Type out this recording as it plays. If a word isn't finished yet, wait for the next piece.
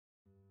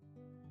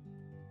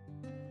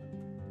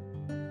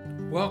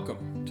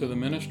Welcome to the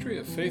ministry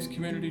of Faith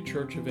Community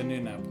Church of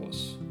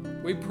Indianapolis.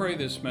 We pray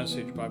this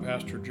message by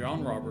Pastor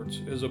John Roberts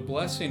is a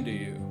blessing to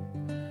you.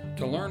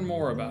 To learn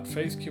more about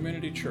Faith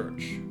Community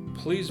Church,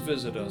 please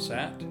visit us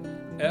at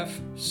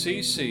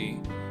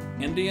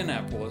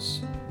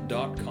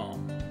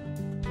fccindianapolis.com.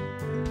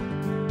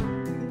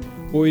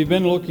 Well, we've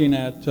been looking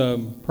at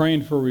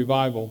praying for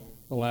revival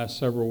the last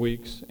several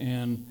weeks,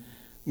 and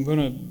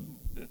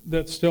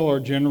that's still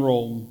our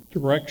general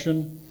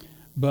direction,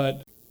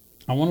 but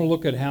I want to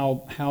look at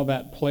how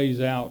that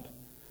plays out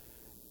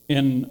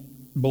in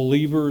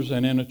believers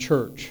and in a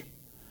church,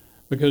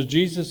 because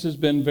Jesus has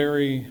been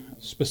very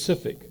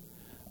specific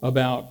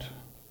about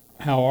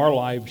how our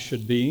lives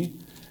should be,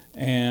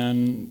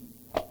 and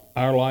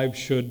our lives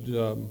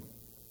should,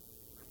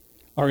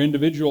 our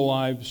individual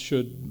lives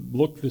should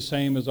look the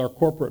same as our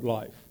corporate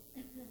life.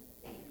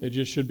 It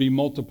just should be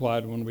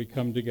multiplied when we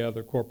come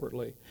together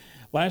corporately.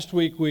 Last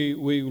week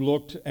we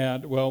looked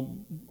at,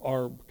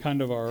 our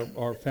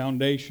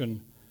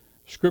foundation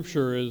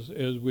scripture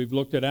is we've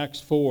looked at Acts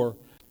 4.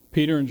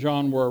 Peter and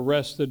John were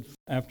arrested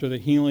after the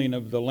healing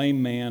of the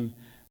lame man.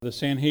 The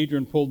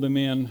Sanhedrin pulled them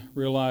in,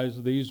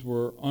 realized these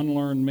were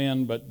unlearned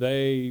men, but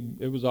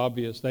it was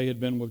obvious they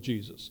had been with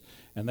Jesus.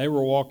 And they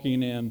were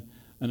walking in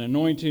an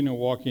anointing and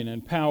walking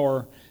in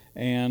power,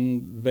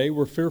 and they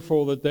were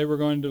fearful that they were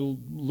going to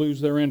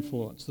lose their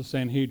influence, the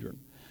Sanhedrin.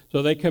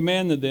 So they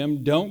commanded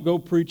them, don't go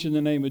preach in the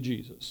name of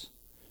Jesus.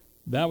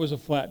 That was a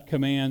flat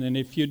command, and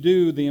if you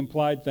do, the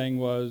implied thing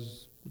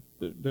was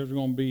there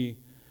will be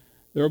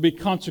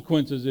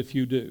consequences if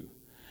you do.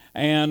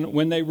 And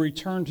when they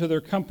returned to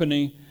their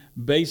company,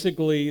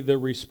 basically the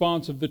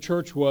response of the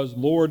church was,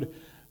 Lord,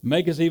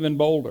 make us even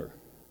bolder,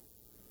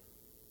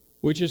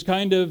 which is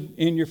kind of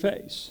in your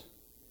face.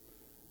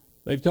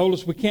 They've told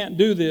us we can't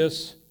do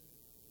this,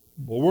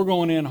 but we're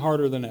going in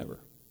harder than ever.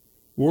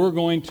 We're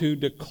going to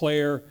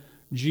declare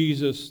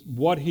Jesus,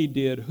 what he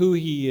did, who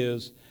he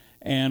is,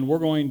 and we're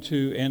going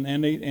to,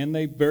 and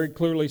they very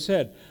clearly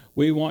said,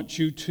 we want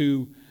you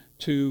to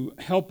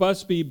help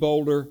us be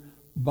bolder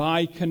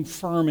by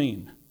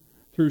confirming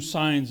through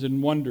signs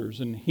and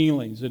wonders and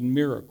healings and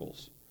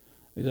miracles.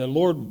 They said,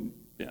 Lord,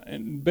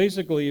 and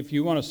basically if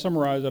you want to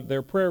summarize it,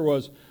 their prayer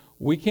was,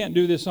 we can't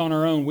do this on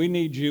our own. We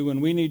need you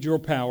and we need your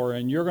power,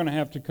 and you're going to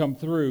have to come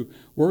through.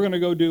 We're going to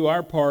go do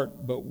our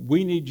part, but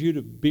we need you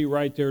to be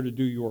right there to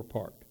do your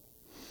part.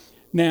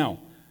 Now,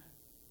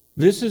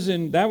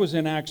 that was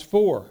in Acts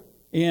 4.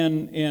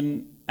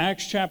 In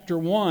Acts chapter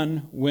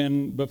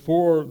 1,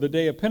 before the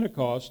day of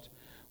Pentecost,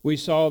 we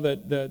saw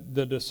that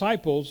the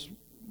disciples,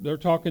 they're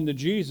talking to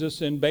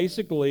Jesus, and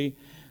basically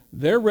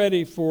they're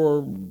ready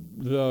for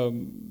the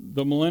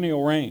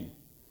millennial reign.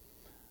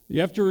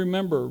 You have to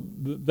remember,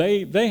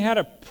 they had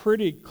a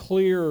pretty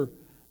clear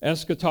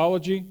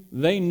eschatology.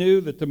 They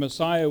knew that the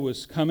Messiah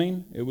was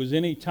coming. It was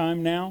any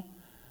time now.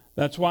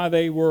 That's why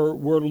they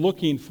were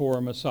looking for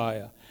a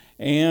Messiah.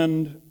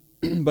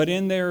 But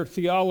in their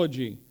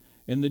theology,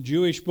 in the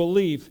Jewish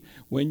belief,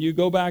 when you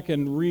go back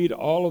and read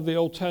all of the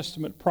Old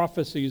Testament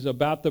prophecies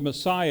about the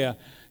Messiah,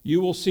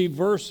 you will see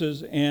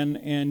verses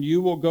and you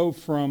will go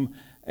from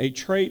a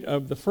trait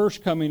of the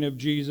first coming of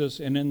Jesus,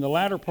 and in the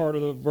latter part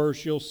of the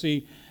verse you'll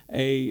see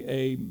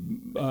a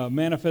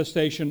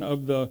manifestation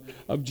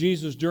of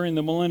Jesus during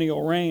the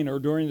millennial reign or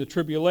during the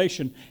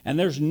tribulation, and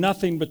there's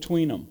nothing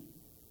between them.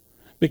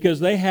 Because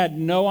they had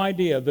no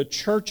idea. The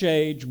church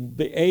age,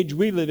 the age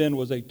we live in,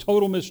 was a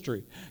total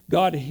mystery.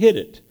 God hid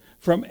it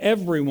from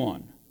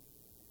everyone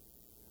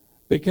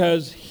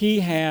because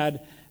he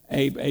had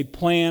a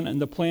plan, and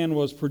the plan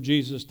was for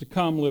Jesus to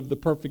come, live the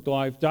perfect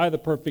life, die the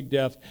perfect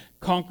death,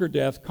 conquer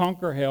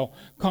hell,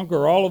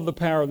 conquer all of the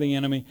power of the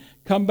enemy,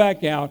 come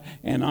back out,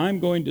 and I'm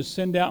going to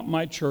send out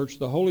my church.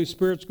 The Holy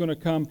Spirit's going to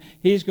come.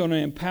 He's going to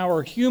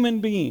empower human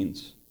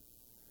beings.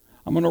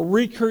 I'm going to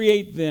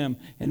recreate them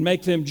and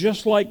make them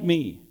just like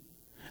me.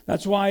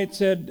 That's why it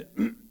said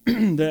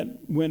that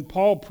when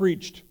Paul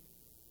preached,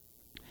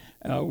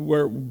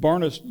 where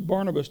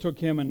Barnabas took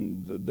him,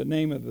 and the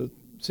name of the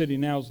city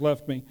now has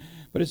left me,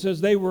 but it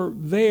says they were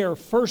there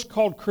first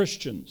called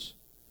Christians.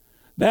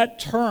 That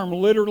term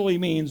literally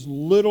means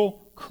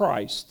little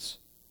Christs,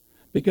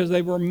 because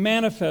they were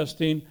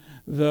manifesting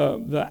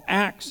the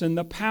acts and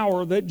the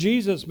power that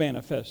Jesus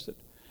manifested.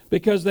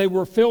 Because they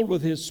were filled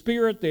with his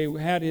Spirit, they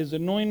had his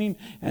anointing,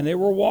 and they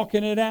were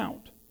walking it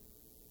out.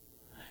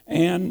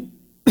 And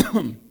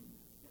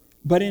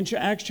but in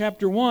Acts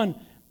chapter 1,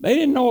 they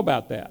didn't know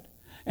about that.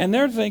 And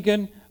they're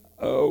thinking,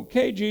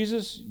 okay,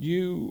 Jesus,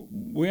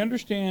 we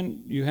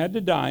understand you had to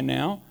die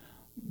now,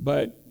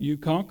 but you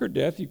conquered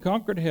death, you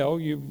conquered hell,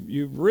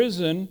 you've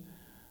risen.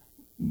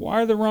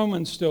 Why are the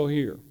Romans still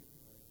here?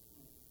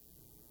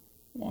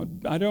 Well,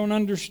 I don't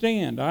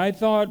understand. I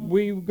thought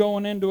we were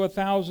going into a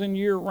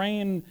 1,000-year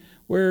reign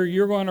where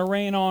you're going to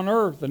reign on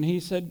earth. And he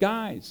said,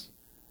 guys,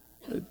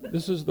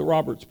 this is the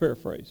Roberts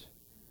paraphrase.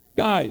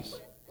 Guys,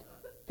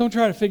 don't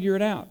try to figure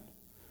it out.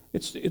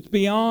 It's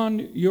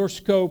beyond your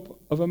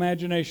scope of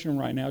imagination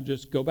right now.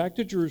 Just go back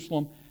to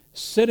Jerusalem,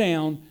 sit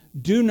down,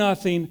 do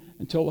nothing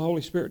until the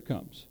Holy Spirit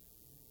comes.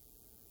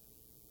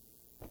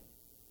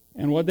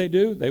 And what they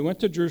do? They went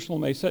to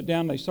Jerusalem, they sat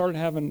down, they started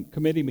having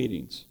committee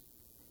meetings.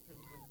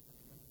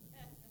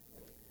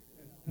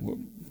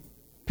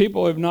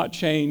 People have not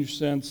changed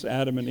since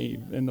Adam and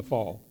Eve in the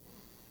fall.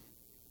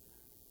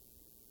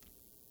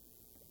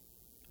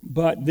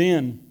 But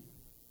then,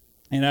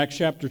 in Acts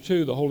chapter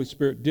 2, the Holy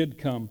Spirit did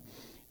come.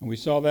 And we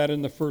saw that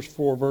in the first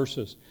 4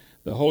 verses.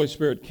 The Holy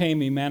Spirit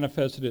came, He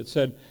manifested it,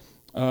 said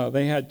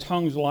they had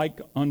tongues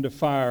like unto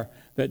fire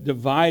that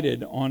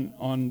divided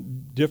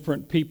on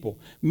different people.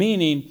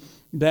 Meaning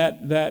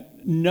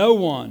that no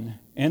one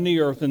in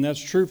the earth, and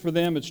that's true for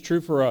them, it's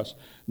true for us,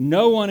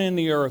 no one in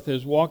the earth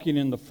is walking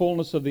in the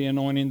fullness of the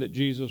anointing that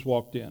Jesus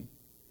walked in.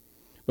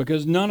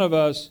 Because none of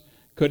us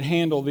could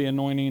handle the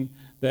anointing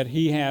that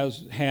He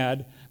has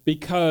had,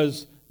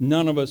 because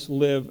none of us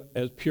live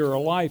as pure a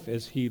life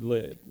as He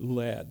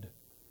led.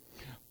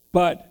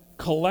 But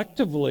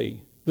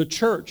collectively, the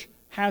church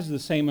has the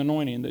same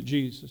anointing that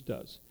Jesus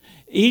does.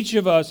 Each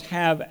of us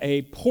have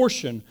a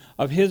portion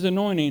of His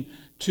anointing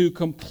to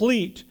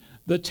complete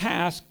the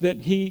task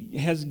that He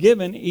has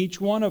given each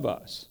one of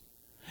us.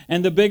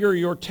 And the bigger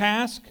your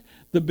task,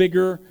 the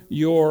bigger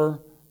your,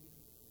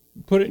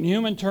 put it in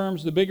human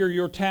terms, the bigger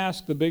your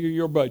task, the bigger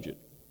your budget.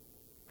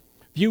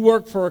 If you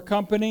work for a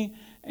company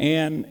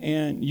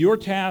and your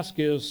task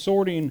is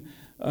sorting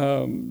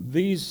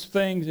these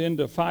things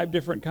into 5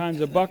 different kinds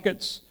of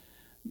buckets,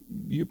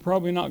 you're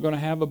probably not going to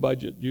have a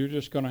budget. You're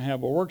just going to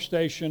have a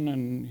workstation,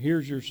 and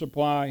here's your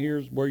supply,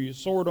 here's where you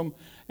sort them,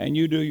 and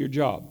you do your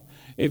job.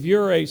 If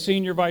you're a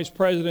senior vice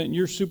president and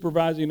you're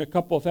supervising a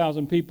couple of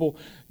thousand people,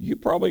 you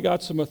probably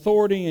got some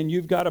authority and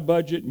you've got a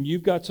budget and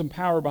you've got some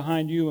power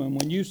behind you. And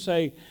when you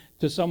say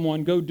to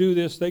someone, go do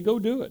this, they go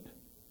do it.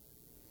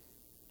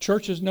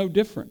 Church is no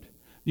different.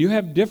 You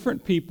have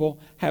different people,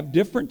 have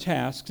different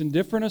tasks and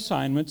different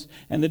assignments,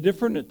 and the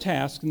different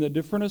tasks and the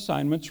different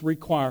assignments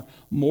require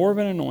more of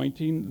an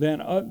anointing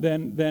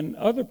than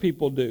other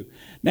people do.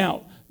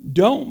 Now,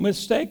 don't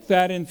mistake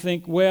that and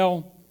think,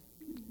 well,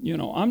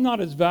 I'm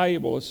not as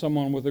valuable as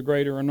someone with a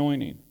greater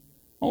anointing.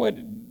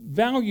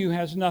 Value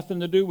has nothing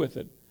to do with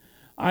it.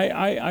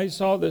 I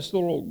saw this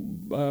little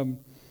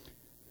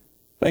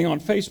thing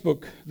on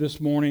Facebook this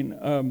morning.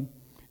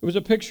 It was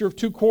a picture of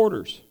 2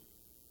 quarters.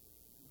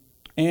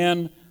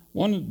 And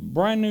one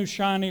brand new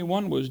shiny,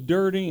 one was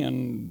dirty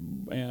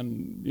and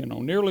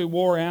nearly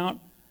wore out.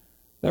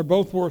 They're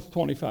both worth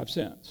 25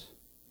 cents.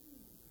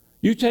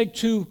 You take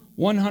 2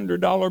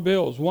 $100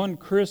 bills, one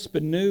crisp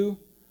and new,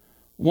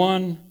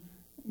 one,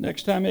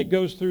 next time it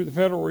goes through the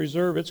Federal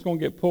Reserve, it's going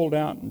to get pulled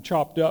out and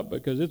chopped up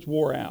because it's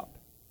wore out.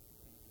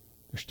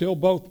 They're still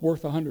both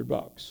worth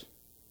 $100.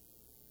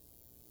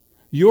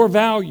 Your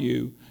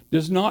value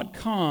does not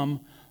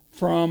come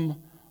from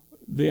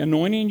the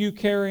anointing you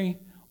carry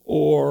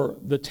or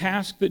the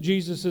task that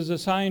Jesus has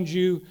assigned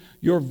you.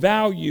 Your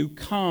value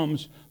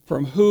comes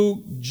from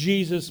who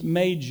Jesus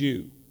made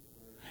you.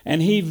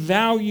 And He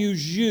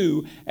values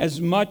you as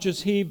much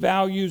as He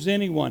values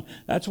anyone.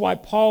 That's why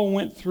Paul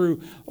went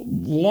through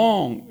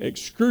long,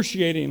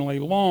 excruciatingly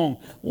long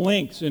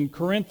lengths in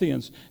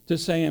Corinthians to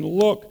saying,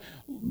 look,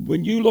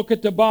 when you look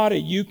at the body,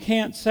 you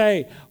can't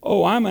say,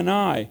 oh, I'm an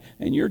eye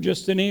and you're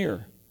just an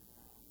ear.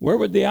 Where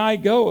would the eye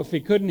go if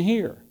he couldn't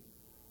hear?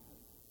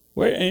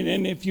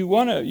 And if you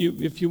want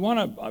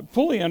to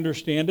fully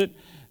understand it,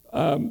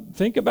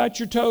 think about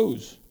your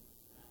toes.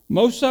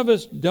 Most of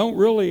us don't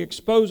really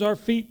expose our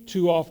feet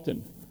too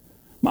often.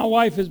 My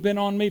wife has been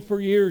on me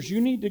for years.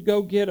 You need to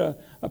go get a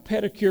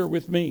pedicure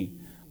with me.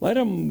 Let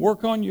them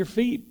work on your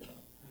feet.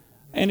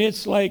 And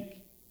it's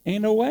like,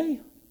 ain't no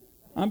way.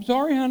 I'm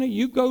sorry, honey.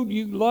 You go,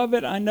 you love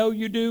it. I know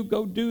you do.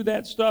 Go do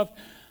that stuff.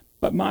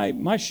 But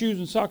my shoes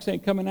and socks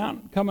ain't coming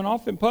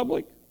off in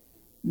public.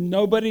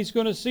 Nobody's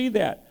going to see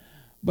that.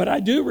 But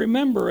I do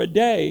remember a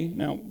day,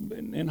 now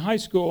in high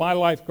school, I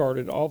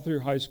lifeguarded all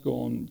through high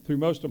school and through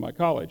most of my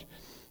college.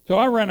 So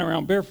I ran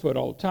around barefoot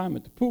all the time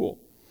at the pool.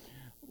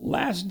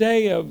 Last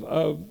day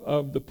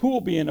of the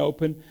pool being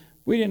open,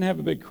 we didn't have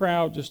a big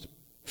crowd, just a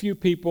few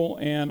people,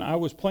 and I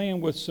was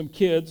playing with some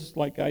kids,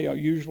 like I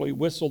usually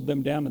whistled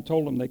them down and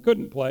told them they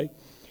couldn't play.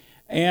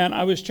 And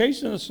I was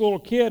chasing this little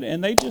kid,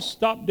 and they just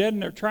stopped dead in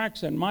their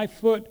tracks, and my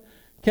foot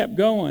kept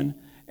going,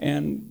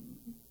 and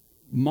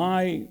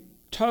my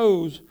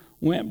toes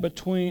went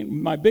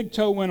between, my big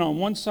toe went on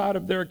one side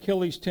of their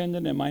Achilles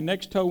tendon and my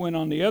next toe went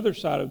on the other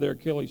side of their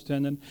Achilles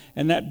tendon,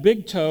 and that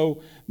big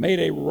toe made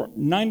a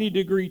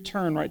 90-degree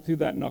turn right through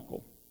that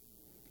knuckle.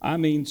 I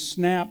mean,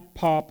 snap,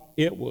 pop,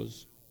 it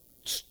was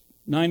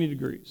 90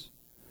 degrees.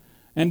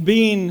 And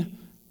being,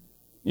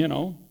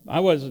 I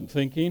wasn't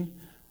thinking,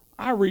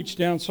 I reached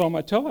down, saw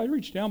my toe, I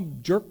reached down,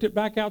 jerked it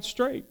back out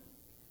straight.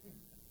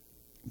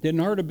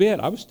 Didn't hurt a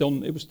bit. It was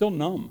still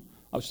numb.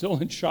 I was still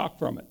in shock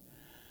from it.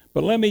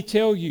 But let me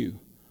tell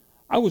you,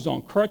 I was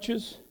on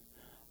crutches.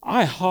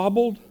 I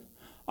hobbled.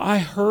 I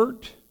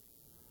hurt.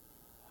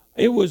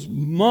 It was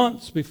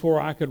months before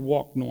I could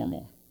walk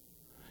normal.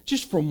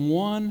 Just from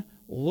one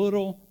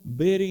little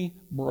bitty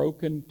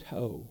broken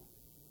toe.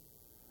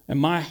 And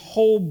my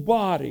whole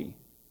body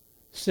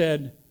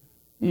said,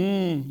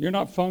 you're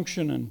not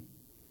functioning.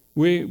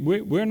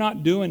 We're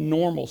not doing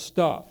normal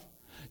stuff.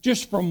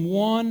 Just from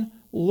one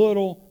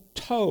little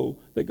toe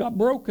that got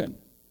broken.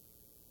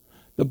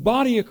 The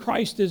body of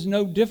Christ is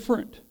no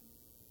different.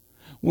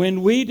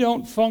 When we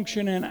don't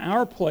function in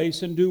our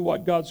place and do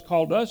what God's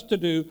called us to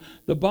do,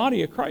 the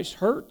body of Christ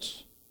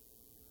hurts.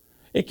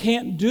 It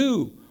can't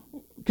do.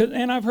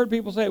 And I've heard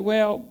people say,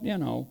 well,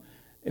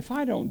 if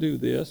I don't do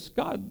this,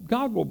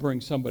 God will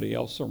bring somebody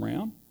else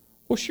around.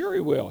 Well, sure He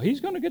will. He's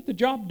going to get the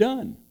job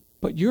done.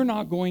 But you're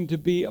not going to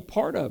be a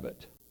part of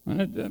it.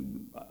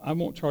 And I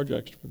won't charge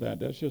extra for that.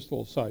 That's just a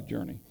little side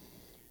journey.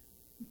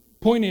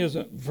 Point is,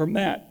 from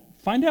that,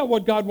 find out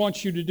what God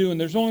wants you to do.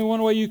 And there's only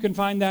one way you can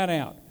find that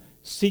out.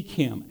 Seek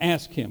Him.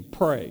 Ask Him.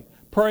 Pray.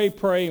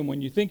 Pray. And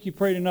when you think you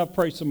prayed enough,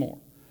 pray some more.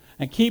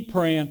 And keep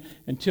praying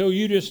until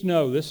you just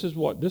know this is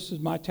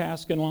my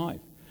task in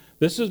life.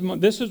 This is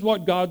why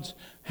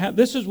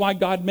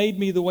God made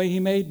me the way He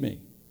made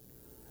me.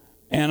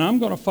 And I'm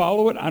going to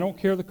follow it. I don't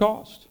care the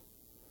cost.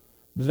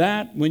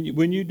 That when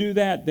you do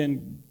that,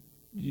 then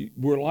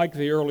we're like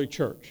the early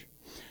church.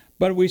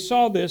 But we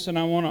saw this, and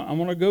I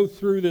want to go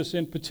through this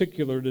in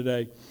particular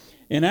today.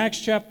 In Acts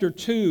chapter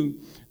 2,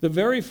 the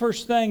very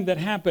first thing that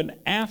happened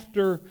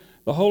after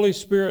the Holy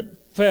Spirit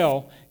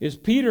fell is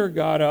Peter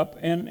got up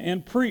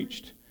and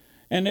preached.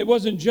 And it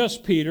wasn't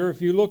just Peter. If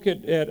you look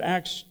at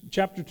Acts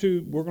chapter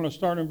 2, we're going to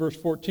start in verse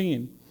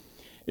 14.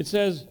 It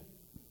says,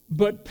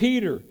 but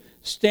Peter,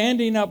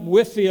 standing up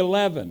with the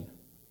 11.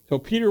 So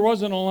Peter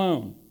wasn't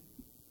alone.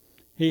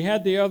 He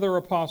had the other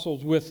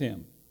apostles with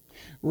him.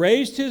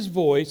 Raised his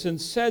voice and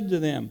said to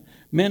them,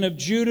 men of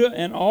Judah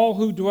and all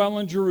who dwell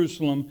in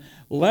Jerusalem,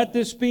 let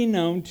this be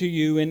known to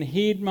you and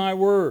heed my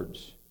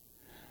words.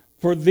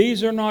 For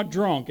these are not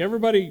drunk.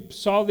 Everybody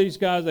saw these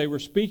guys. They were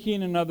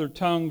speaking in other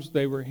tongues.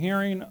 They were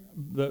hearing.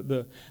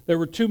 There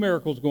were two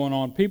miracles going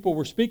on. People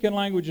were speaking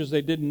languages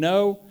they didn't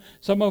know.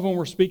 Some of them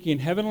were speaking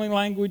heavenly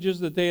languages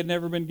that they had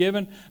never been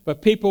given.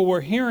 But people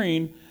were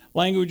hearing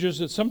languages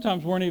that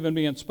sometimes weren't even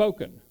being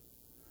spoken.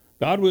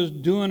 God was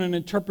doing an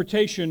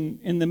interpretation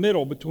in the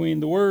middle between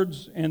the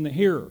words and the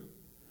hearer.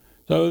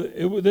 So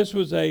this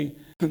was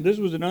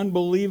an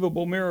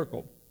unbelievable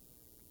miracle.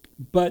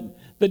 But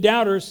the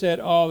doubters said,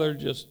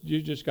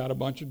 you just got a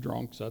bunch of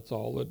drunks. That's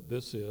all that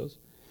this is.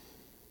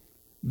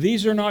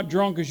 These are not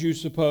drunk as you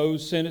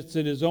suppose, since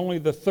it is only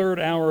the third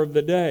hour of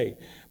the day.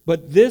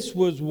 But this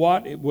was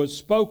what it was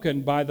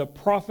spoken by the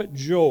prophet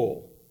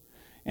Joel.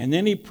 And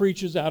then he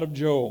preaches out of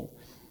Joel.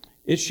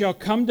 It shall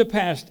come to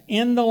pass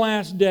in the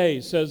last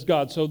days, says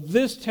God. So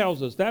this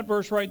tells us, that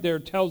verse right there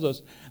tells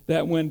us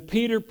that when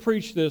Peter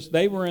preached this,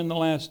 they were in the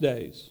last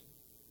days.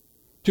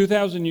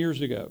 2,000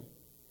 years ago.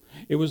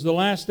 It was the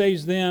last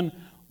days then.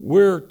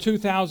 We're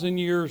 2,000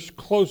 years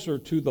closer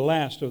to the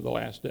last of the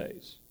last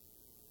days.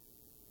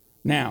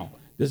 Now,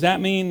 does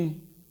that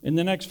mean in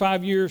the next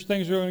 5 years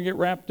things are going to get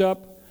wrapped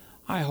up?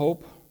 I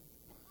hope.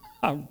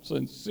 I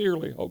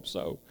sincerely hope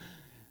so.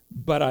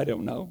 But I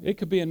don't know. It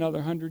could be another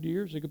 100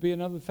 years. It could be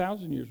another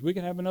 1,000 years. We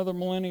could have another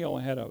millennial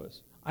ahead of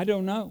us. I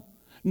don't know.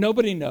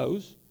 Nobody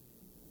knows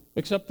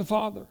except the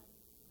Father.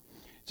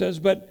 It says,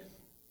 but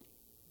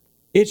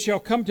it shall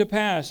come to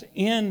pass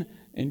in,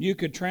 and you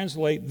could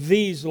translate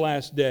these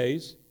last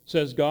days,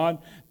 says God,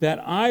 that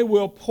I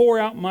will pour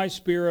out my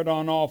Spirit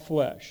on all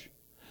flesh.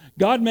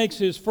 God makes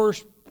His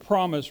first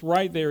promise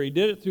right there. He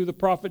did it through the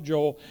prophet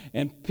Joel,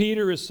 and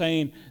Peter is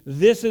saying,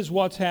 this is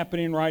what's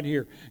happening right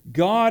here.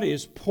 God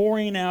is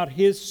pouring out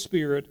His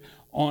Spirit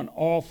on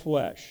all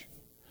flesh.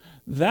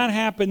 That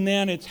happened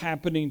then, it's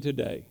happening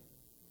today.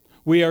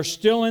 We are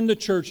still in the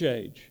church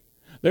age.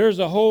 There's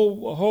a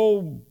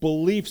whole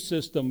belief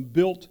system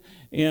built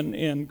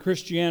in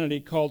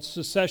Christianity called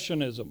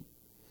cessationism.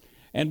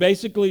 And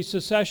basically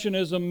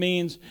cessationism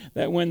means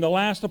that when the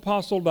last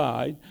apostle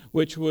died,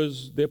 which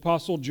was the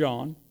apostle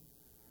John,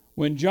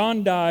 when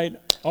John died,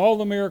 all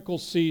the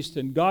miracles ceased,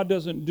 and God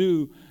doesn't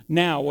do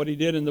now what He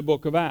did in the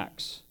book of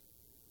Acts.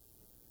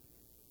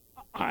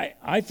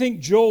 I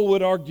think Joel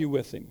would argue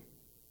with him.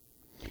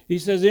 He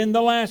says, in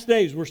the last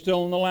days, we're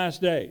still in the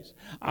last days,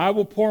 I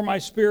will pour my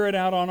Spirit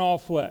out on all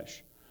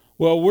flesh.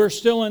 Well, we're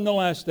still in the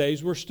last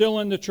days. We're still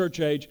in the church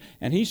age,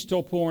 and He's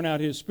still pouring out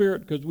His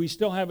Spirit because we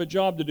still have a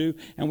job to do,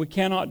 and we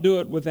cannot do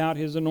it without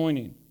His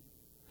anointing.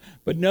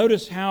 But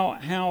notice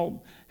how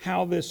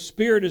this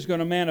Spirit is going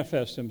to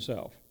manifest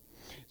Himself.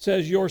 It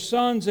says, your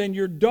sons and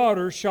your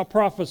daughters shall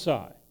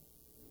prophesy.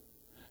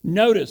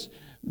 Notice,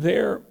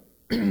 there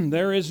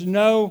is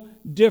no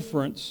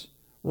difference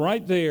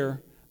right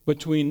there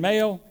between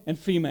male and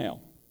female.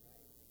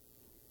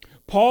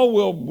 Paul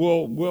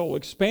will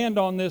expand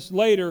on this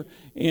later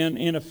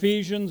in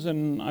Ephesians,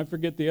 and I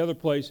forget the other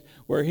place,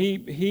 where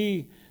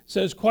he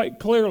says quite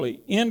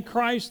clearly, in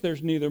Christ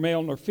there's neither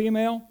male nor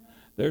female,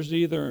 there's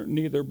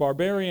neither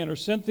barbarian or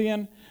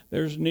Scythian,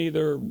 there's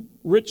neither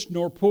rich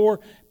nor poor.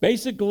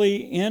 Basically,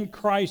 in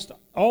Christ,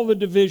 all the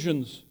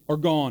divisions are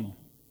gone.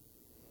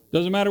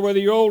 Doesn't matter whether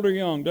you're old or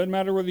young. Doesn't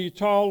matter whether you're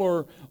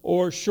tall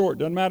or short.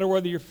 Doesn't matter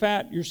whether you're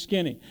fat, you're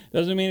skinny.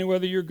 Doesn't mean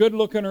whether you're good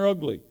looking or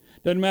ugly.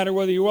 Doesn't matter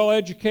whether you're well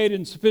educated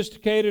and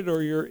sophisticated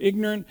or you're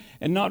ignorant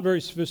and not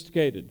very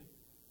sophisticated.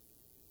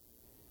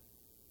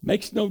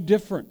 Makes no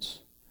difference.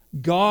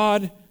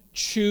 God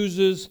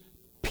chooses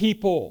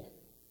people.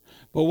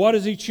 But what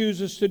does He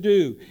choose us to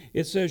do?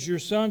 It says, your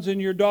sons and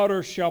your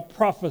daughters shall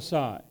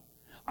prophesy.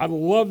 I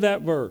love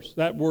that verse,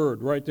 that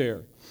word right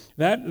there.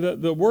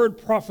 The word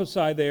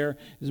prophesy there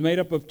is made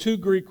up of two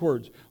Greek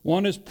words.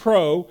 One is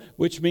pro,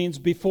 which means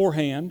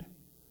beforehand.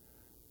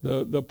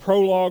 The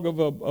prologue of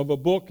a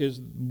book is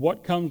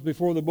what comes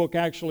before the book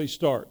actually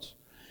starts.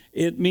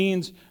 It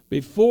means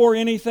before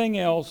anything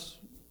else,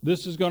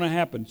 this is going to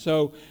happen.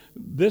 So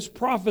this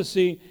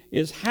prophecy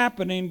is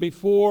happening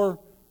before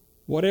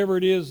whatever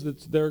it is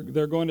that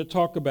they're going to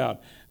talk about.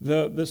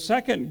 The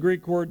second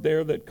Greek word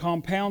there that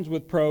compounds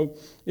with pro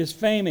is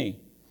phemi.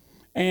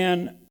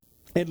 And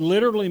it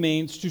literally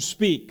means to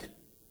speak.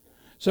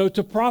 So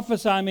to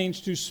prophesy means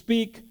to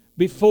speak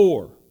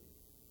before.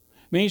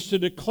 Means to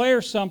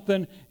declare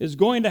something is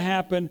going to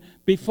happen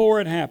before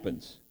it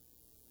happens.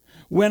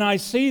 When I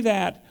see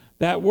that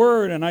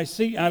word and I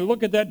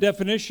look at that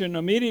definition,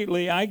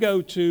 immediately I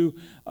go to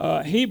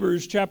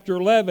Hebrews chapter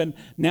 11.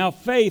 Now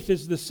faith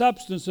is the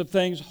substance of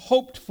things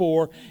hoped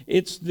for.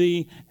 It's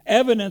the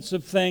evidence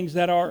of things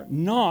that are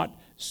not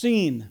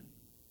seen.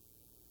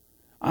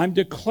 I'm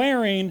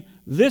declaring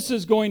this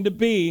is going to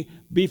be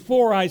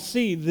before I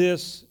see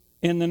this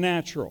in the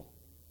natural.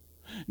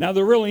 Now,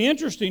 the really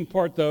interesting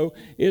part, though,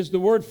 is the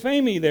word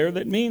phemi there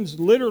that means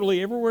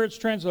literally, everywhere it's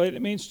translated,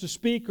 it means to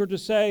speak or to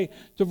say,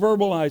 to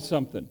verbalize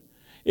something.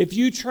 If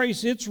you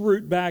trace its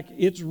root back,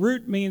 its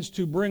root means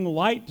to bring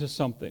light to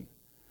something.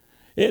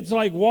 It's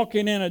like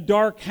walking in a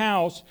dark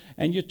house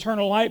and you turn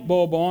a light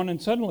bulb on and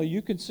suddenly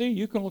you can see,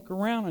 you can look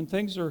around and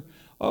things are,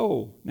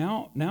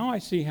 now I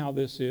see how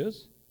this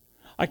is.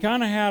 I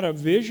kind of had a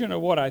vision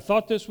of what I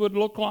thought this would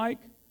look like,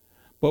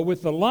 but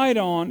with the light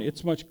on,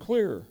 it's much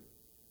clearer.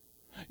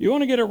 You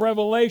want to get a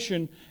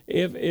revelation,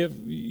 if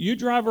you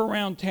drive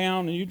around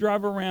town and you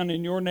drive around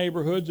in your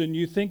neighborhoods and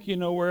you think you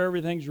know where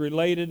everything's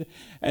related,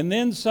 and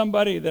then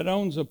somebody that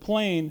owns a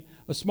plane,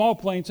 a small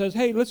plane, says,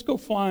 hey, let's go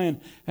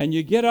flying, and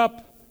you get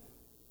up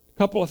a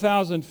couple of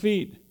 1,000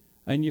 feet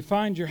and you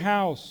find your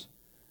house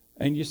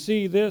and you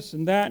see this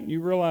and that and you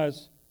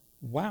realize,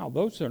 wow,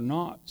 those are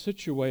not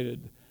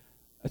situated.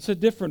 It's a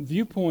different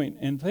viewpoint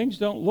and things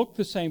don't look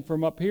the same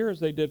from up here as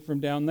they did from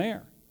down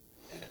there.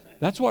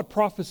 That's what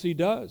prophecy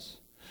does.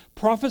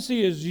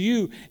 Prophecy is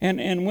you,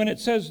 and when it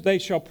says they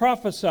shall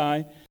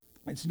prophesy,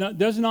 it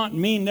does not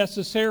mean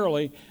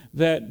necessarily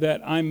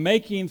that I'm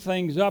making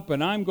things up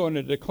and I'm going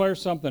to declare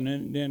something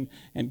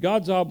and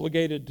God's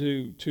obligated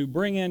to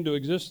bring into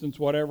existence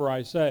whatever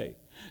I say.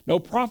 No,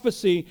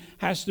 prophecy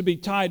has to be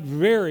tied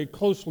very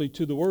closely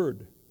to the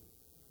Word.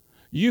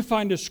 You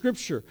find a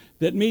scripture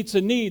that meets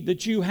a need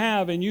that you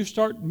have and you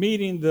start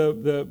meeting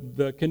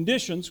the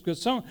conditions,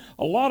 because a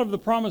lot of the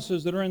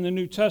promises that are in the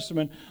New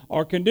Testament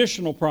are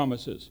conditional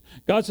promises.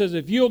 God says,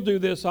 if you'll do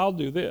this, I'll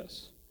do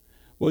this.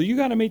 Well, you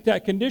got to meet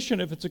that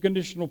condition if it's a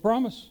conditional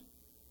promise.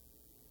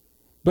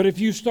 But if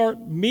you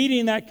start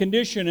meeting that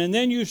condition and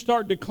then you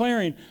start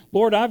declaring,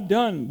 Lord, I've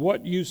done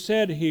what you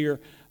said here,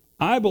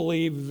 I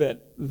believe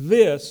that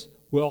this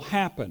will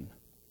happen.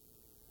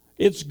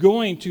 It's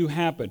going to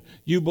happen.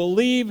 You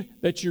believe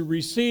that you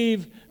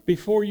receive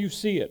before you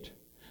see it.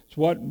 It's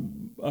what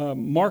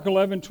Mark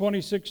 11,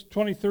 26,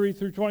 23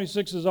 through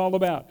 26 is all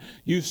about.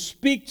 You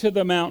speak to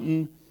the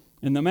mountain,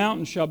 and the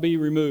mountain shall be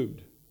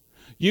removed.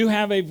 You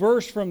have a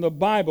verse from the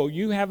Bible.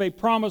 You have a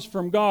promise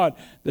from God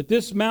that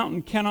this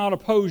mountain cannot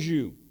oppose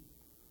you.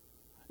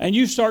 And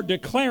you start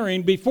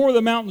declaring, before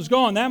the mountain's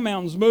gone, that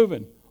mountain's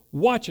moving.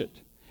 Watch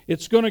it.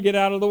 It's going to get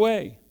out of the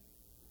way.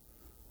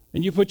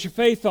 And you put your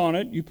faith on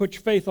it. You put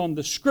your faith on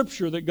the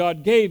scripture that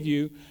God gave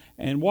you,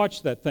 and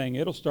watch that thing.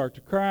 It'll start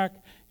to crack.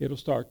 It'll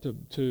start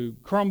to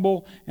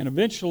crumble, and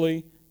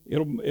eventually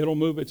it'll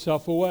move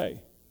itself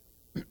away.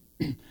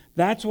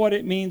 That's what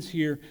it means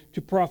here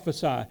to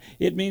prophesy.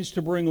 It means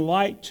to bring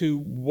light to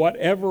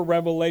whatever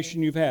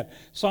revelation you've had.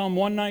 Psalm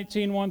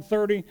 119,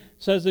 130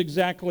 says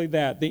exactly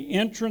that. The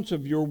entrance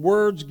of your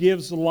words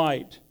gives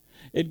light.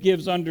 It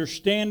gives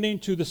understanding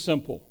to the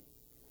simple.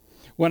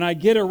 When I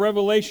get a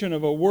revelation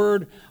of a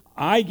word,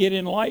 I get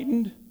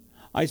enlightened.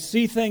 I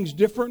see things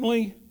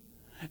differently.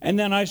 And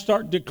then I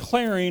start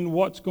declaring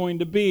what's going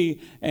to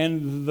be.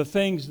 And the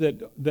things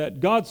that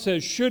God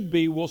says should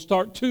be will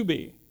start to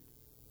be.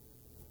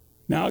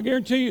 Now, I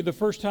guarantee you, the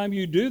first time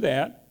you do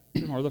that,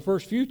 or the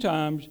first few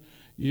times,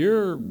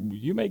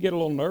 you may get a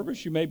little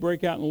nervous. You may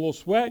break out in a little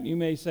sweat. You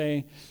may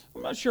say,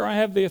 I'm not sure I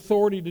have the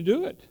authority to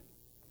do it.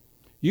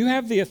 You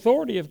have the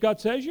authority if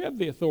God says you have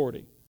the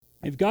authority.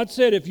 If God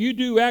said, if you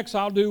do X,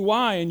 I'll do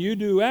Y, and you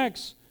do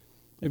X,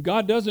 if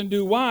God doesn't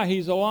do Y,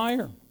 He's a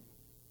liar.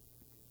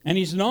 And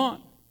He's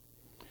not.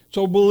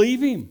 So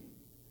believe Him.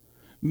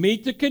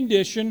 Meet the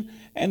condition,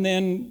 and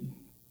then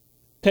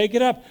take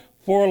it up.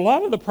 For a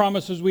lot of the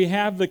promises we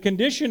have, the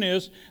condition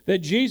is that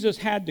Jesus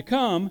had to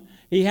come.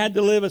 He had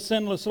to live a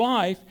sinless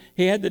life.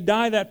 He had to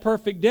die that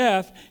perfect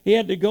death. He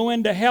had to go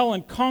into hell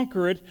and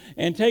conquer it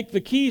and take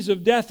the keys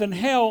of death and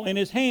hell in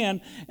his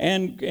hand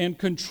and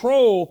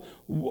control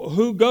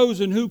who goes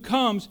and who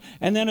comes,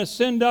 and then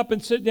ascend up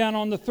and sit down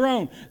on the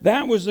throne.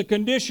 That was the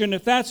condition.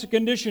 If that's the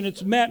condition,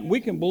 it's met. We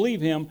can believe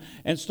him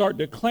and start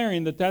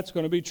declaring that that's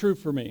going to be true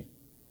for me.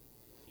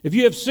 If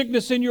you have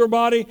sickness in your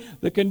body,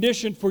 the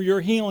condition for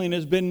your healing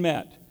has been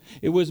met.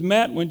 It was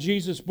met when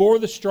Jesus bore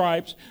the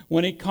stripes,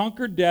 when he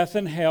conquered death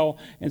and hell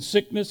and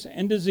sickness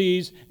and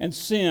disease and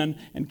sin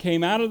and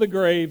came out of the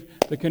grave.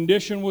 The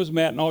condition was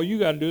met, and all you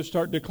got to do is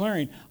start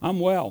declaring, I'm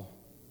well.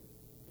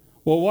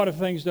 Well, what if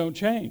things don't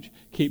change?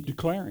 Keep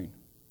declaring.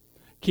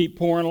 Keep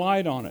pouring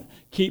light on it.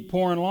 Keep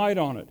pouring light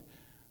on it.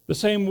 The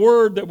same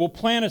word that will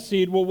plant a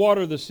seed will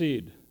water the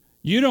seed.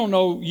 You don't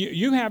know,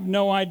 you have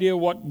no idea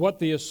what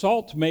the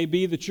assault may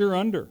be that you're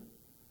under.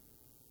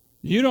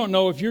 You don't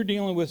know if you're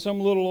dealing with some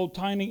little old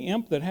tiny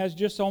imp that has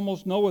just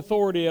almost no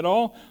authority at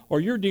all, or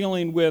you're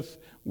dealing with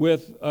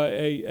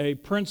a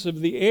prince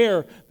of the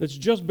air that's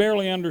just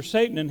barely under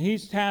Satan, and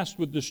he's tasked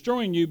with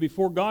destroying you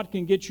before God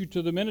can get you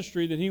to the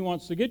ministry that he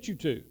wants to get you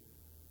to.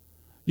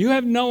 You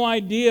have no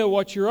idea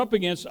what you're up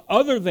against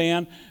other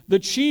than the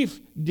chief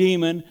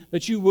demon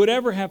that you would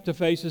ever have to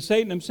face is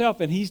Satan himself,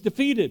 and he's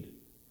defeated.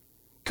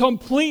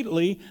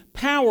 Completely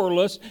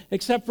powerless,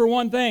 except for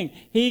one thing.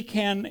 He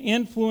can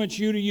influence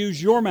you to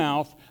use your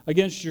mouth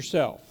against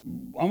yourself.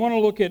 I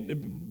want to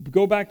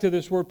go back to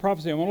this word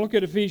prophecy. I want to look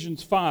at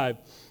Ephesians 5.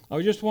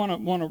 I just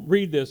want to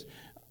read this.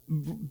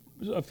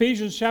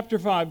 Ephesians chapter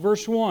 5,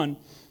 verse 1.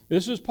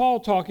 This is Paul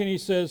talking. He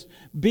says,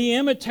 be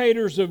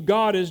imitators of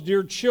God as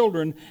dear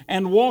children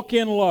and walk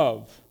in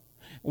love.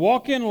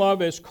 Walk in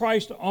love as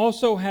Christ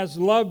also has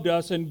loved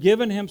us and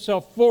given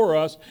himself for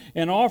us,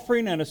 an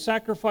offering and a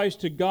sacrifice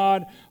to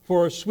God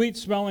for a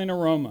sweet-smelling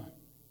aroma.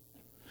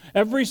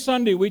 Every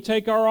Sunday we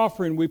take our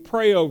offering, we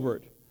pray over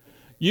it.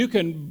 You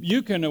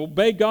can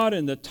obey God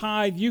in the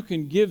tithe. You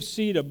can give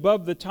seed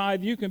above the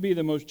tithe. You can be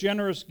the most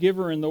generous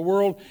giver in the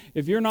world.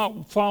 If you're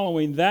not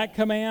following that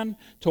command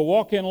to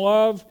walk in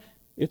love,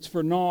 it's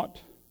for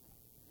naught.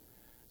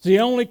 It's the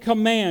only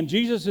command.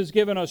 Jesus has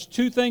given us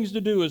two things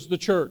to do as the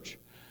church.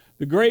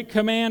 The Great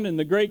Command and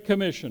the Great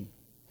Commission.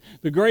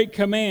 The Great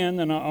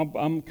Command, and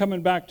I'm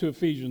coming back to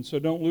Ephesians, so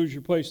don't lose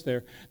your place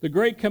there. The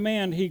Great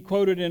Command he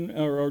quoted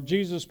or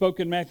Jesus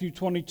spoke in Matthew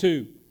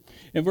 22.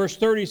 In verse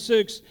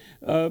 36,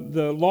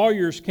 the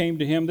lawyers came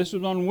to him. This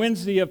was on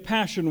Wednesday of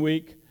Passion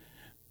Week.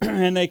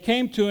 And they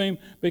came to him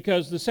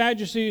because the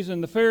Sadducees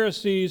and the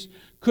Pharisees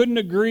couldn't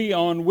agree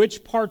on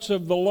which parts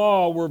of the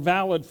law were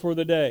valid for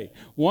the day.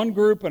 One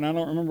group, and I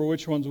don't remember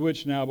which one's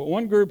which now, but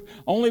one group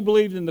only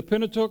believed in the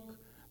Pentateuch,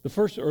 the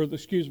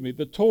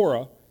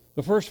Torah,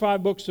 the first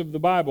 5 books of the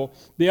Bible.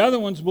 The other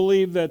ones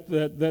believed that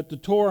the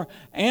Torah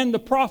and the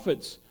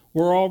prophets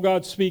were all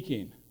God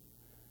speaking.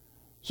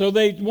 So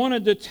they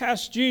wanted to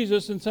test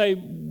Jesus and say,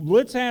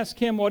 let's ask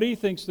him what he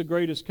thinks the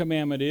greatest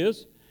commandment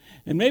is,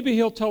 and maybe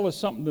he'll tell us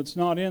something that's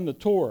not in the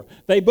Torah.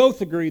 They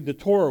both agreed the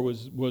Torah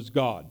was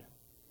God.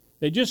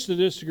 They just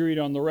disagreed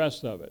on the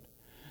rest of it.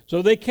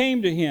 So they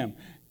came to him,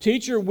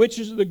 Teacher, which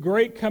is the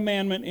great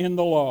commandment in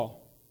the law?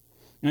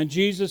 And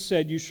Jesus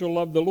said, you shall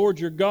love the Lord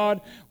your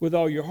God with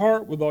all your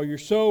heart, with all your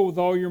soul, with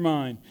all your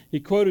mind. He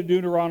quoted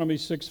Deuteronomy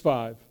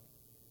 6:5.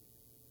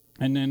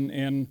 And then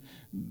in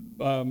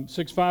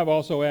 6:5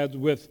 also adds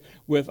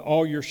with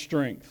all your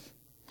strength.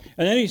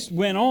 And then he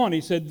went on,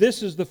 he said,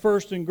 this is the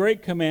first and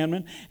great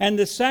commandment, and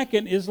the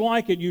second is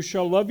like it, you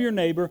shall love your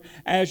neighbor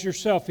as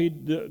yourself. He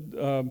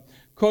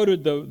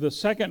quoted the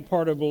second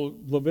part of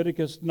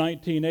Leviticus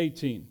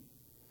 19:18.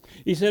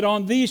 He said,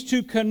 on these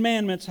 2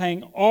 commandments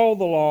hang all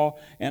the law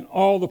and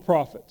all the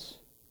prophets.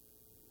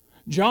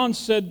 John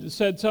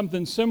said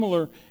something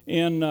similar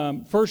in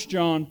 1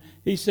 John.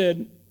 He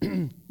said,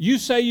 you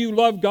say you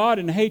love God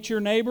and hate your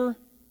neighbor?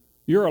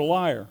 You're a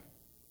liar.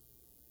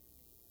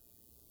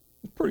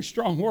 Pretty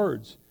strong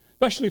words,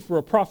 especially for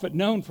a prophet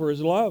known for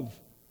his love.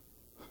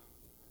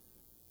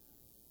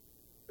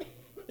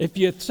 If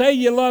you say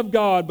you love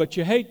God, but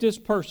you hate this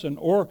person,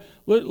 or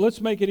let's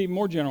make it even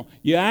more general,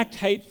 you act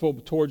hateful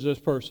towards this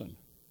person,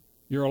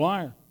 you're a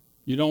liar.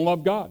 You don't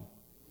love God.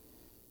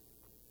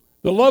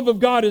 The love of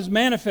God is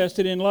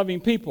manifested in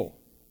loving people.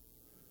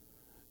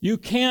 You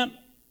can't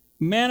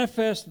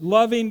manifest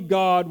loving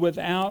God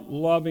without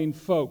loving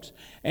folks.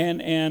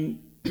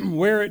 And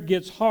where it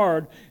gets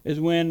hard is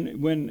when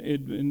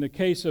in the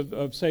case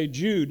of say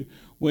Jude,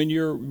 when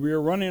you're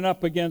running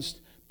up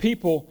against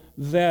people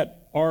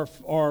that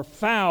are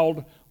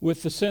fouled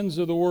with the sins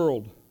of the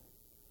world.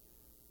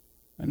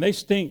 And they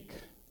stink.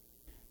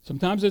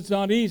 Sometimes it's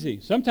not easy.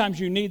 Sometimes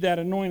you need that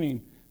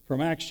anointing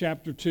from Acts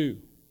chapter 2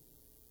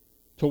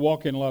 to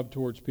walk in love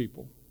towards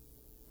people.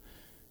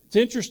 It's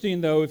interesting,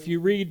 though, if you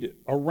read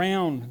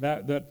around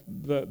that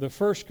the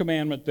first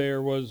commandment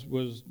there was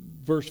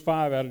verse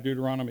 5 out of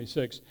Deuteronomy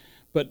 6.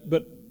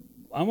 But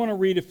to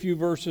read a few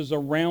verses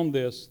around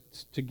this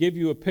to give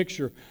you a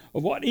picture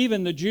of what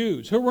even the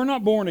Jews, who were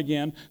not born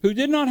again, who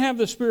did not have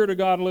the Spirit of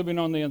God living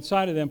on the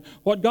inside of them,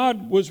 what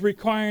God was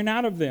requiring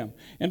out of them.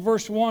 In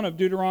verse 1 of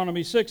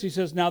Deuteronomy 6, he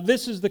says, "Now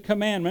this is the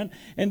commandment,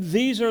 and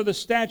these are the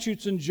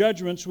statutes and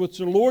judgments which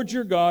the Lord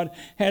your God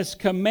has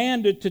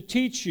commanded to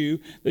teach you,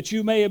 that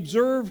you may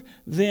observe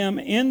them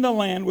in the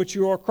land which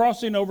you are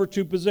crossing over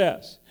to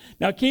possess."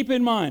 Now keep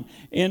in mind,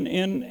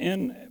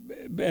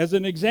 as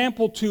an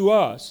example to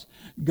us,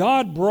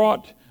 God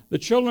brought the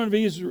children of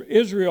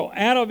Israel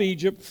out of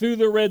Egypt through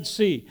the Red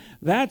Sea.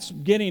 That's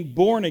getting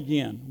born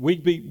again.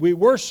 We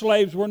were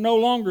slaves. We're no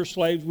longer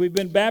slaves. We've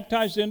been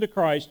baptized into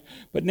Christ,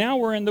 but now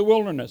we're in the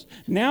wilderness.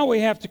 Now we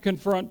have to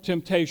confront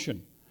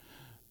temptation.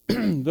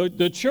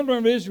 The children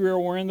of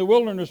Israel were in the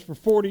wilderness for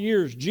 40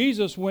 years.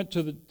 Jesus went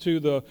to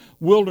the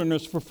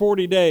wilderness for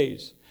 40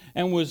 days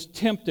and was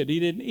tempted. He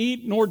didn't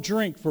eat nor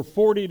drink for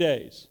 40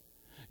 days.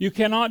 You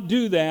cannot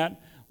do that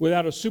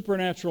without a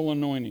supernatural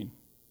anointing.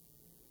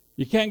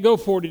 You can't go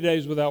 40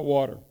 days without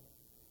water.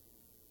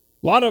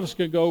 A lot of us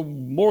could go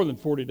more than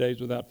 40 days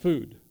without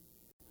food.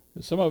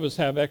 Some of us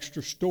have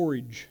extra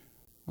storage.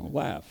 Don't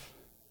laugh.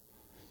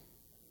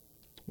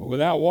 But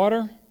without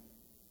water,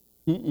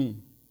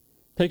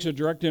 takes a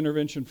direct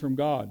intervention from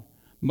God.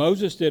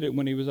 Moses did it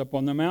when he was up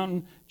on the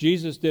mountain.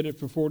 Jesus did it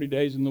for 40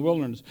 days in the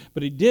wilderness.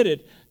 But he did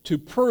it to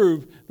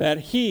prove that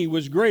he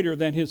was greater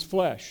than his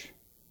flesh.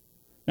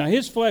 Now,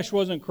 his flesh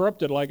wasn't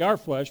corrupted like our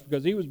flesh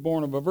because he was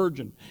born of a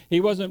virgin. He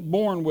wasn't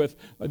born with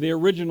the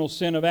original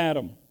sin of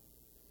Adam.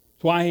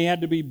 That's why he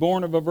had to be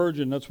born of a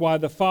virgin. That's why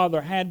the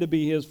father had to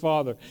be his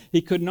father.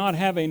 He could not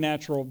have a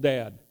natural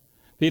dad.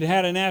 If he'd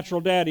had a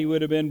natural dad, he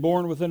would have been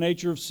born with the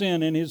nature of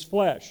sin in his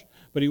flesh.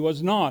 But he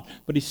was not.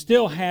 But he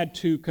still had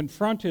to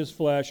confront his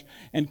flesh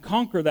and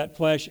conquer that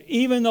flesh,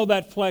 even though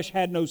that flesh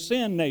had no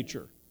sin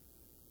nature.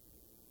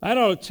 That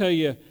ought to tell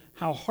you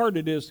how hard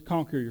it is to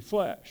conquer your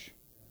flesh.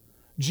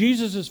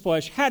 Jesus'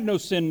 flesh had no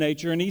sin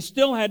nature, and he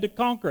still had to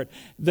conquer it.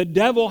 The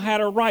devil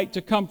had a right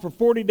to come for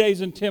 40 days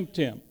and tempt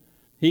him.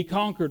 He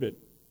conquered it.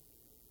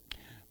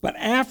 But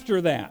after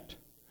that,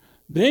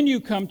 then you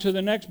come to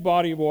the next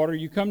body of water.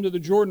 You come to the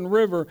Jordan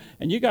River,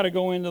 and you got to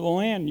go into the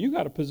land. You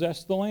got to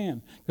possess the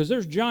land because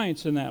there's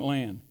giants in that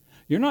land.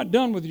 You're not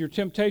done with your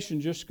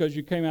temptation just because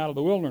you came out of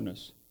the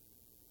wilderness.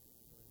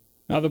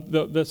 Now,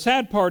 the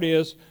sad part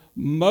is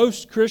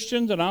most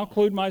Christians, and I'll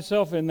include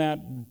myself in that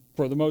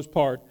for the most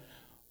part,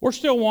 we're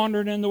still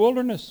wandering in the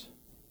wilderness.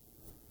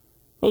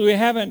 But we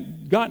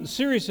haven't gotten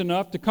serious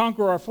enough to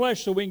conquer our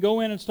flesh so we can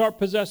go in and start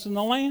possessing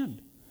the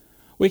land.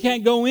 We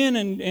can't go in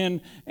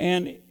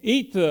and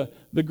eat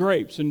the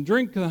grapes and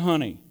drink the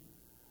honey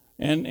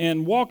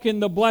and walk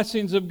in the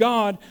blessings of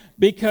God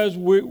because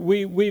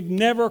we've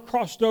never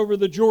crossed over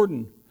the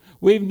Jordan.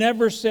 We've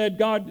never said,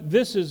 God,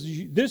 this is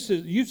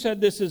you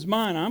said this is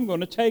mine, I'm going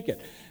to take it.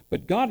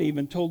 But God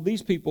even told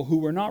these people who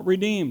were not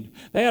redeemed.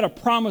 They had a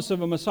promise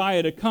of a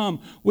Messiah to come.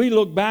 We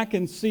look back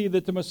and see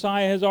that the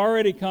Messiah has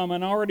already come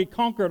and already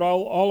conquered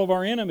all of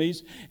our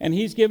enemies. And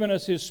he's given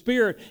us his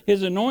Spirit,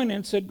 his anointing,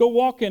 and said, go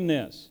walk in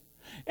this.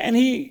 And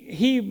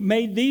he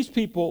made these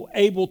people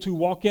able to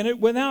walk in it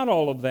without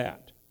all of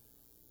that.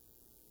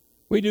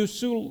 We do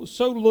so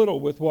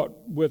little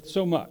with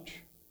so much.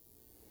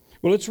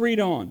 Well, let's read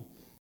on.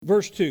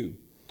 Verse 2.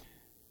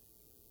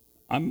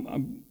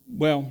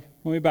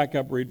 Let me back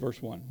up, read verse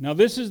 1. Now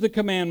this is the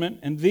commandment,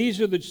 and these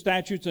are the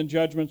statutes and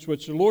judgments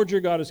which the Lord your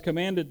God has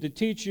commanded to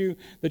teach you,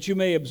 that you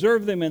may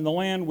observe them in the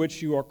land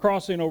which you are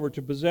crossing over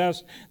to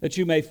possess, that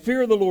you may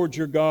fear the Lord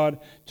your God,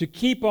 to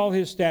keep all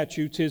his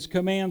statutes, his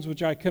commands,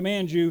 which I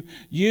command you,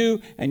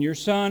 you and your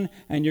son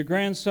and your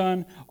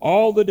grandson,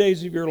 all the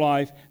days of your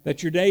life,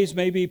 that your days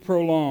may be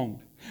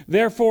prolonged.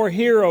 Therefore,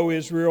 hear, O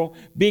Israel,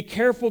 be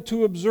careful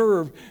to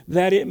observe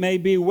that it may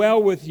be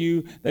well with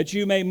you, that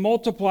you may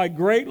multiply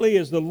greatly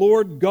as the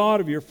Lord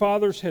God of your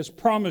fathers has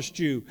promised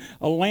you,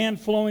 a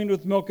land flowing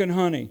with milk and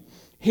honey.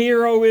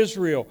 Hear, O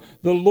Israel,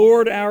 the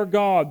Lord our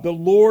God, the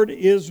Lord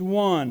is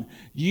one.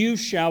 You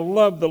shall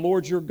love the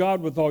Lord your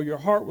God with all your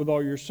heart, with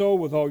all your soul,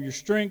 with all your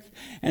strength.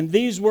 And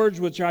these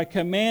words which I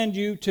command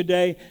you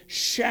today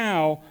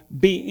shall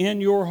be in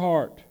your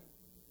heart.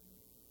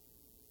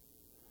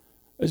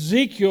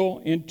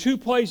 Ezekiel, in two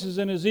places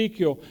in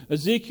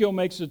Ezekiel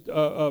makes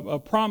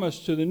a promise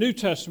to the New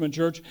Testament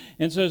church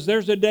and says,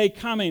 there's a day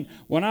coming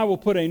when I will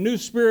put a new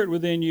spirit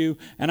within you,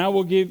 and I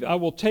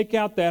will take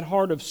out that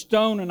heart of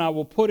stone, and I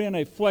will put in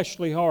a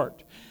fleshly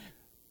heart.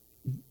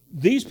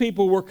 These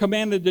people were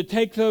commanded to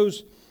take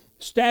those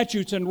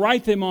statutes and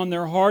write them on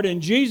their heart,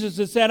 and Jesus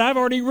has said, I've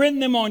already written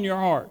them on your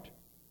heart.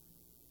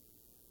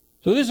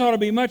 So this ought to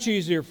be much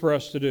easier for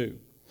us to do.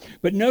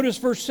 But notice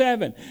verse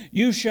 7,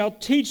 you shall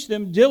teach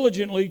them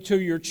diligently to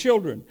your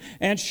children,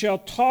 and shall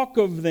talk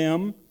of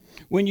them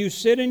when you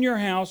sit in your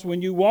house, when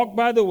you walk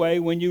by the way,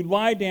 when you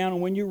lie down, and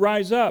when you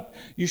rise up.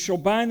 You shall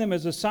bind them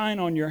as a sign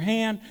on your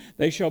hand.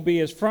 They shall be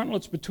as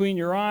frontlets between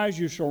your eyes.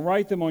 You shall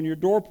write them on your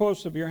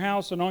doorposts of your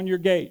house and on your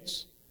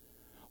gates.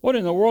 What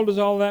in the world does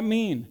all that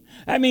mean?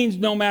 That means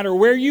no matter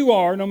where you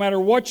are, no matter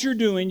what you're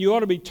doing, you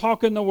ought to be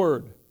talking the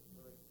Word.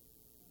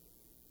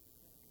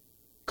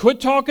 Quit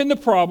talking the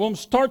problem,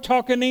 start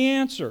talking the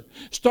answer.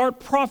 Start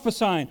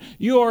prophesying.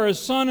 You are a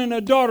son and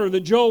a daughter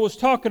that Joel was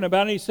talking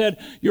about. And he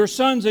said, your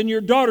sons and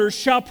your daughters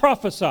shall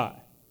prophesy.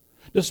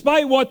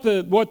 Despite what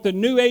the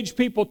New Age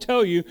people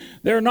tell you,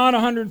 there are not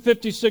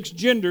 156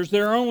 genders.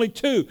 There are only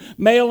 2,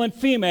 male and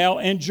female,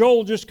 and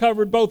Joel just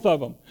covered both of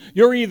them.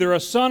 You're either a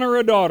son or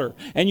a daughter,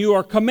 and you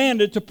are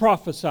commanded to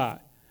prophesy.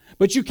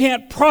 But you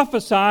can't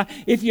prophesy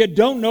if you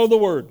don't know the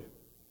Word.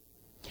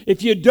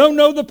 If you don't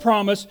know the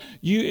promise,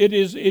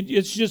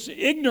 it's just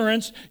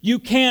ignorance. You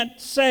can't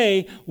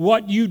say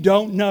what you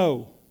don't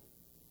know.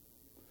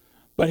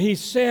 But he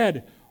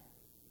said,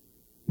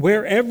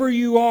 wherever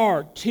you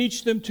are,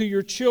 teach them to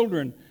your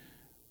children.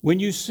 When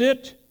you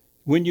sit,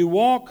 when you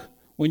walk,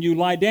 when you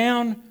lie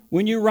down,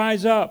 when you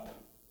rise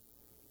up.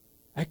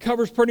 That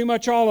covers pretty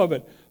much all of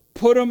it.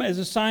 Put them as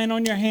a sign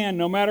on your hand,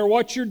 no matter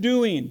what you're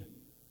doing.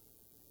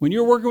 When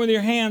you're working with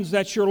your hands,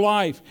 that's your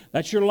life.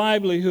 That's your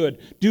livelihood.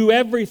 Do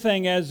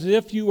everything as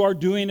if you are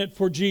doing it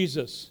for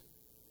Jesus.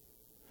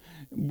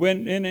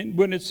 When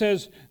it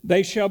says,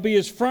 they shall be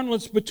as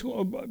frontlets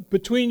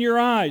between your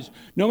eyes.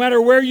 No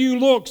matter where you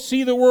look,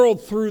 see the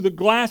world through the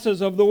glasses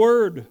of the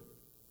Word.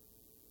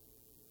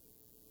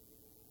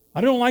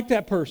 I don't like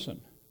that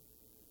person.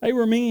 They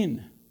were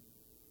mean.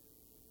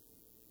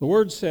 The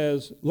Word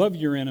says, love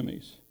your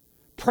enemies.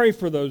 Pray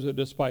for those that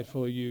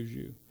despitefully use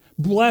you.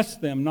 Bless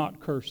them, not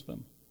curse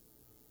them.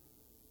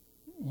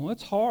 Well,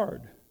 that's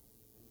hard.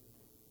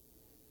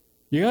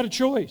 You got a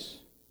choice.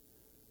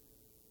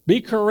 Be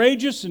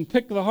courageous and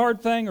pick the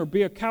hard thing, or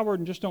be a coward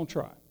and just don't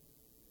try.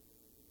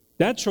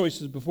 That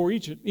choice is before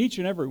each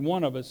and every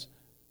one of us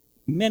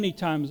many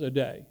times a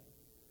day.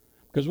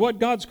 Because what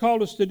God's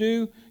called us to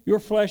do, your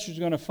flesh is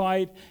going to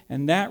fight,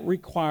 and that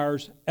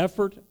requires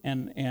effort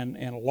and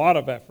a lot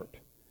of effort.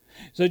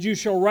 It said, you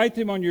shall write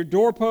them on your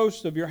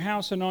doorposts of your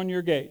house and on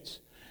your gates.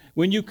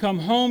 When you come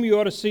home, you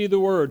ought to see the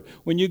Word.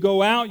 When you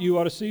go out, you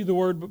ought to see the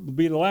Word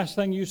be the last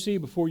thing you see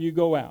before you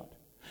go out.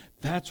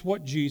 That's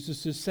what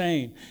Jesus is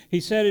saying.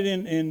 He said it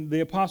in the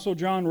Apostle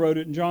John wrote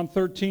it in John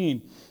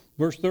 13,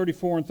 verse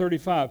 34 and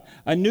 35.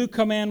 A new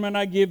commandment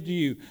I give to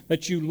you,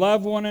 that you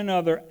love one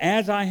another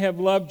as I have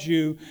loved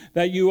you,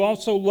 that you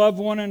also love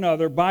one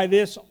another. By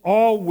this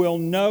all will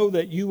know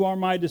that you are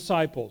my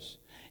disciples,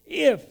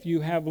 if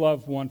you have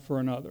love one for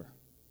another.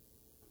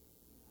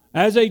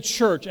 As a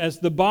church, as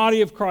the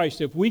body of Christ,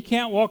 if we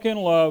can't walk in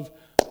love,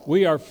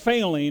 we are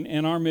failing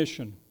in our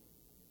mission.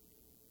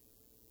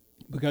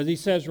 Because he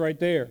says right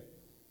there,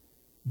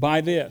 by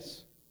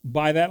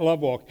that love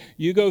walk.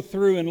 You go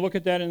through and look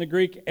at that in the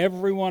Greek,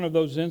 every one of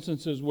those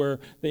instances where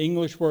the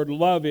English word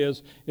love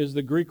is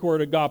the Greek word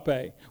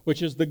agape,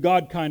 which is the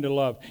God kind of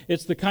love.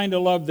 It's the kind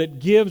of love that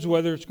gives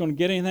whether it's going to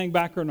get anything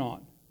back or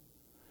not.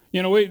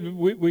 You know,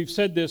 we've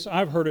said this,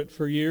 I've heard it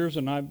for years,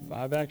 and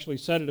I've actually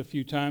said it a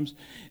few times.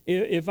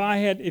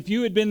 If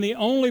you had been the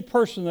only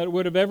person that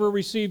would have ever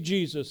received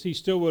Jesus, he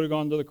still would have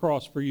gone to the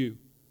cross for you.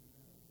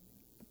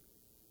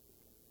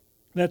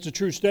 That's a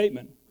true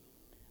statement.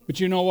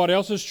 But you know what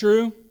else is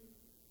true?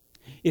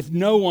 If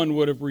no one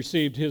would have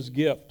received his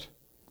gift,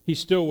 he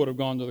still would have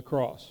gone to the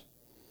cross.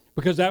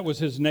 Because that was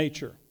his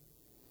nature.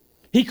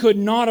 He could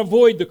not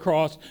avoid the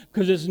cross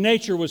because his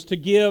nature was to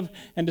give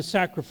and to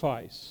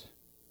sacrifice.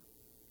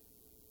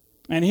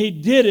 And he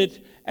did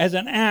it as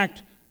an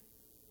act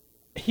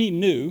he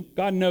knew.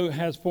 God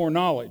has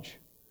foreknowledge.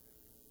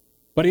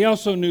 But he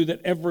also knew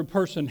that every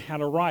person had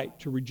a right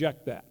to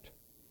reject that,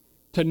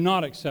 to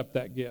not accept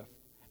that gift.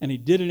 And he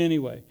did it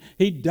anyway.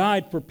 He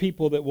died for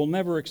people that will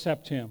never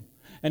accept him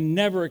and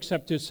never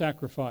accept his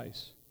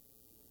sacrifice.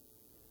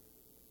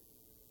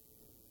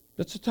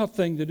 That's a tough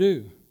thing to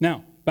do.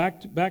 Now,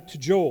 back to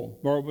Joel,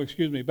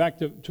 back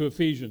to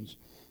Ephesians.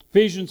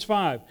 Ephesians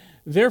 5.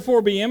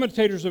 Therefore be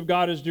imitators of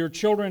God as dear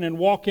children and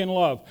walk in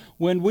love.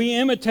 When we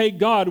imitate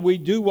God, we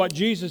do what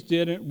Jesus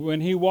did when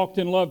he walked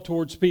in love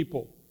towards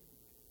people.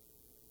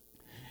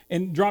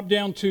 And drop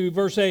down to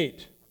verse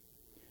 8.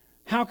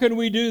 How can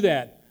we do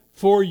that?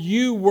 For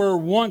you were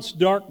once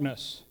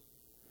darkness,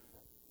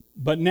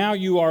 but now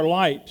you are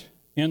light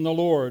in the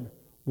Lord.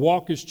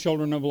 Walk as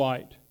children of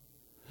light.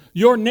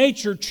 Your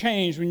nature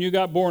changed when you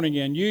got born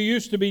again. You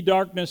used to be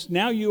darkness,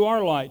 now you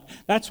are light.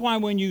 That's why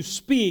when you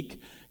speak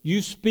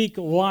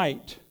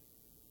light.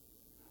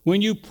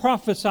 When you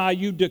prophesy,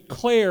 you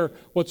declare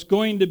what's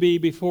going to be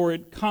before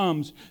it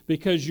comes,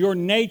 because your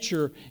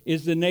nature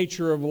is the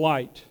nature of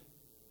light.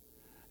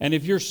 And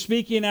if you're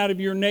speaking out of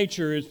your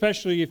nature,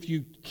 especially if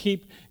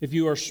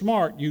you are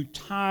smart, you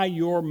tie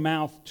your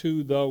mouth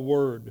to the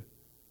Word.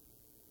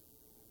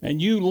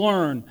 And you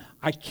learn,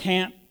 I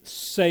can't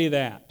say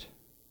that,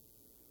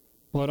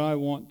 but I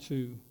want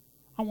to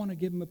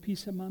give them a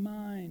piece of my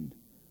mind.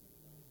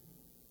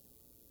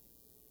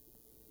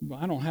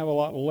 I don't have a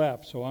lot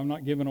left, so I'm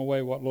not giving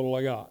away what little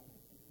I got.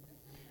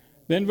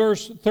 Then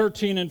verse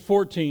 13 and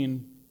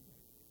 14,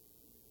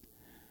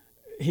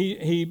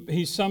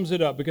 he sums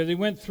it up, because he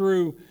went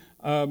through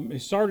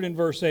It started in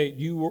verse 8.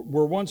 You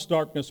were once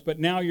darkness, but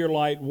now you're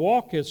light.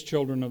 Walk as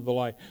children of the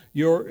light.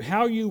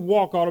 How you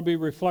walk ought to be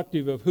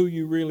reflective of who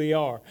you really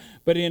are.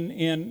 But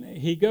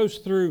he goes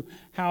through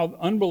how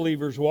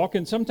unbelievers walk,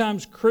 and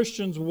sometimes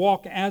Christians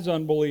walk as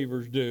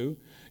unbelievers do.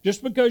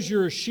 Just because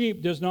you're a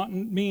sheep does not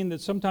mean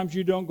that sometimes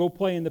you don't go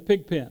play in the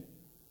pig pen.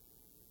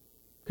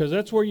 Because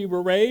that's where you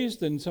were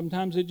raised, and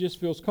sometimes it just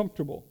feels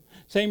comfortable.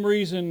 Same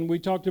reason we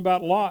talked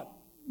about Lot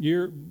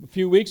a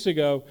few weeks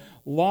ago.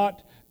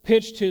 Lot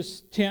pitched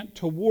his tent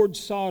towards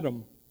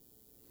Sodom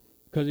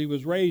because he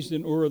was raised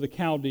in Ur of the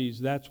Chaldees.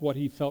 That's what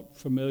he felt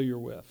familiar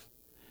with.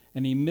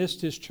 And he missed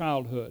his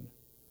childhood.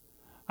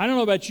 I don't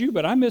know about you,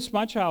 but I missed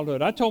my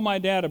childhood. I told my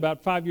dad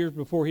about 5 years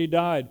before he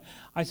died,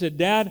 I said,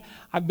 Dad,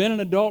 I've been an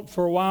adult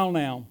for a while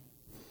now.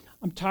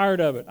 I'm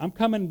tired of it. I'm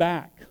coming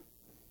back.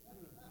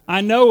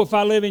 I know if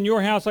I live in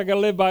your house, I got to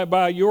live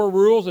by your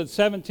rules. At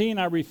 17,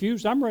 I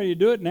refused. I'm ready to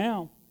do it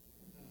now.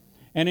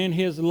 And in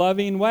his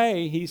loving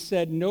way, he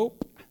said,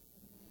 nope.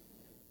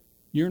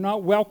 You're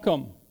not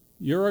welcome.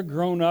 You're a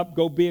grown-up.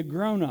 Go be a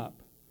grown-up.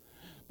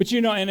 But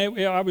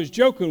I was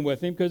joking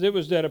with him because it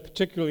was at a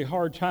particularly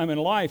hard time in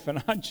life.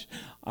 And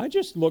I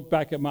just looked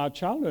back at my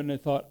childhood and I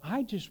thought,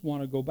 I just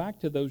want to go back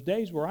to those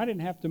days where I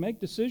didn't have to make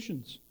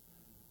decisions.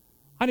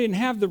 I didn't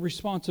have the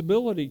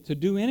responsibility to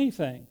do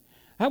anything.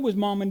 That was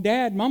Mom and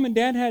Dad. Mom and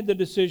Dad had the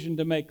decision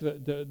to make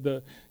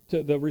the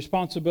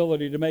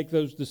responsibility to make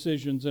those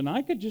decisions. And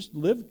I could just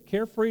live a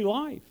carefree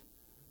life.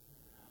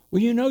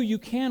 Well, you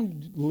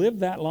can live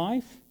that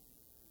life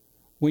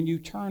when you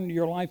turn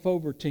your life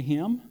over to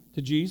Him,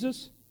 to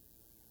Jesus.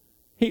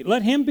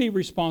 Let Him be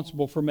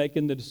responsible for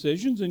making the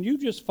decisions, and you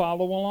just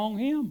follow along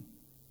Him.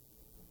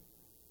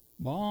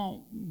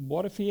 Well,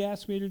 what if He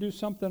asked me to do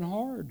something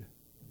hard?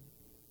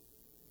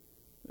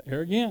 There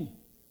again.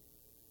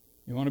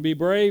 You want to be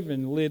brave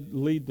and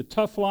lead the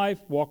tough life,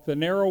 walk the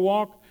narrow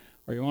walk,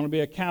 or you want to be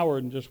a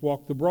coward and just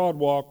walk the broad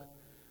walk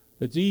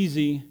that's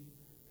easy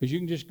because you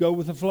can just go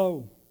with the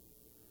flow.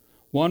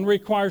 One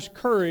requires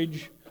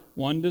courage,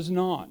 one does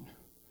not.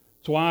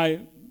 That's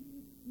why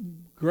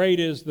great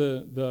is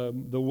the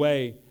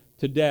way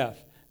to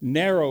death.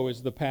 Narrow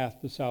is the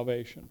path to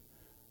salvation.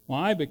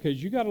 Why?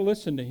 Because you got to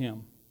listen to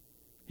Him.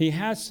 He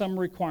has some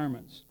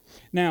requirements.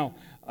 Now,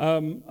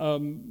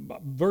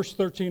 verse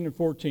 13 and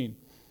 14.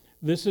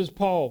 This is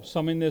Paul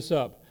summing this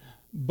up.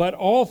 But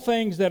all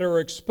things that are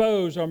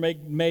exposed are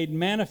made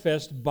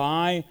manifest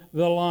by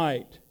the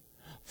light.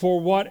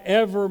 For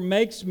whatever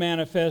makes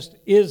manifest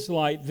is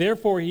light.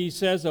 Therefore, he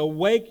says,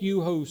 awake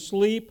you who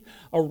sleep,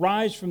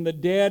 arise from the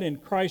dead,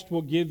 and Christ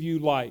will give you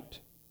light.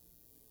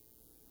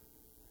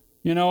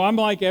 I'm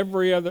like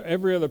every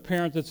other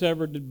parent that's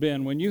ever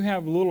been. When you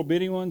have little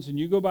bitty ones and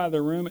you go by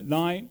their room at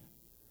night,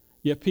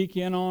 you peek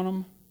in on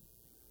them.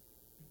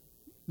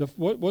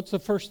 What's the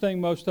first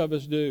thing most of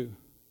us do?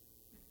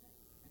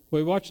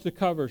 We watch the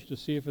covers to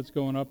see if it's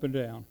going up and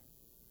down.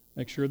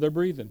 Make sure they're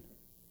breathing.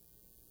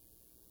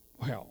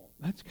 Well,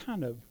 that's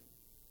kind of,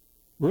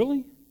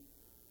 really?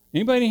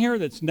 Anybody here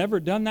that's never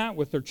done that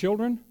with their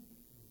children?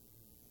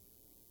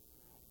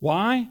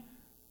 Why?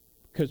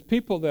 Because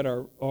people that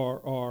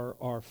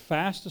are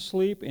fast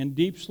asleep and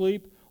deep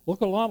sleep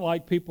look a lot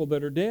like people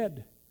that are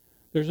dead.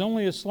 There's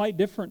only a slight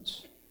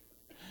difference.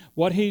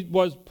 What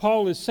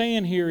Paul is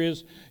saying here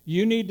is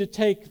you need to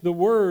take the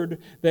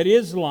word that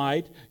is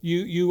light.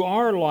 You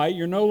are light.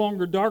 You're no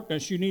longer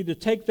darkness. You need to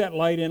take that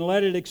light and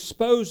let it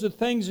expose the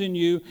things in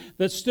you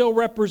that still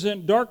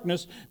represent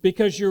darkness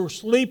because you're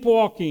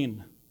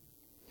sleepwalking.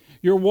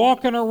 You're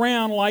walking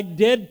around like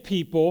dead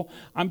people.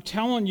 I'm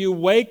telling you,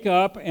 wake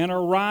up and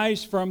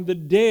arise from the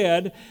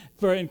dead,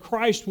 and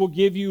Christ will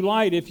give you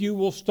light. If you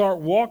will start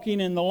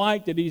walking in the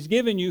light that He's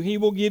given you, He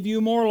will give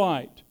you more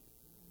light.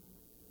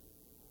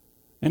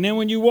 And then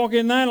when you walk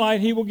in that light,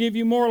 He will give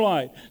you more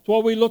light. It's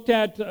what we looked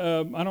at.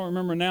 I don't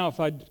remember now if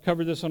I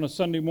covered this on a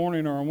Sunday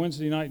morning or on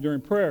Wednesday night during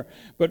prayer.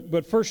 But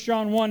 1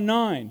 John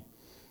 1:9,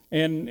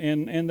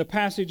 and the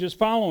passage is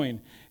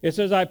following. It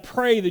says, I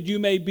pray that you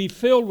may be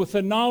filled with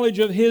the knowledge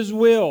of His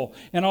will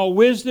and all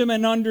wisdom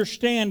and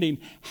understanding,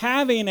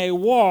 having a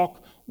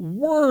walk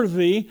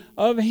worthy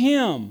of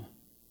Him.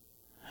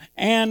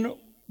 And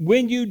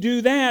when you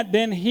do that,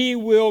 then He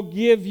will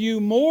give you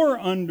more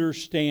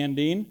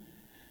understanding.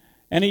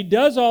 And He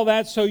does all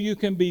that so you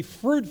can be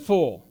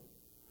fruitful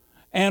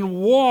and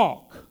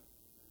walk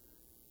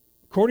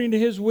according to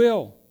His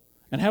will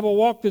and have a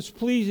walk that's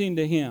pleasing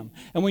to Him.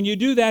 And when you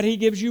do that, He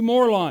gives you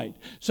more light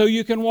so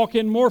you can walk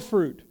in more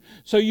fruit.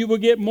 So you will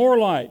get more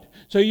light.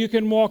 So you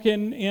can walk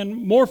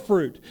in more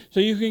fruit. So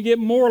you can get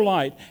more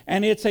light.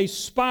 And it's a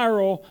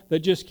spiral that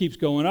just keeps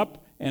going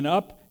up and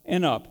up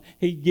and up.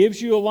 He gives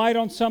you a light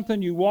on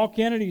something, you walk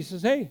in it, He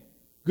says, hey,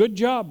 good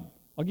job.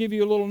 I'll give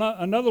you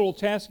another little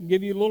task and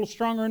give you a little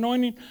stronger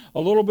anointing, a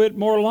little bit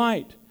more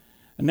light.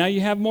 And now you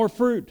have more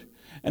fruit.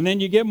 And then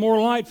you get more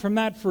light from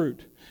that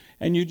fruit.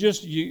 And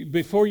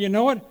before you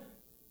know it,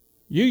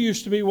 you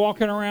used to be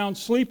walking around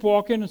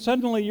sleepwalking and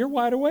suddenly you're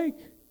wide awake.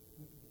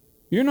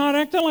 You're not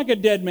acting like a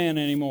dead man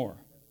anymore.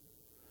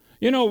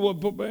 On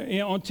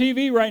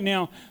TV right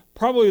now,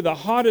 probably the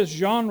hottest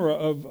genre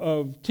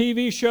of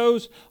TV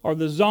shows are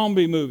the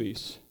zombie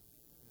movies.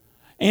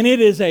 And it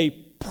is a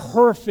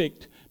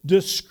perfect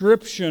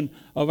description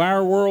of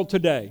our world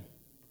today.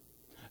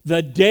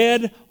 The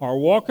dead are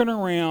walking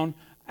around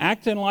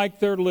acting like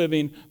they're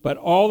living, but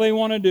all they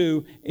want to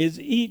do is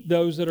eat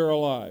those that are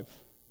alive.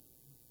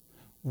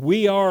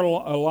 We are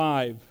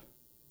alive.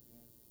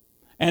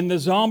 And the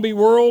zombie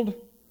world,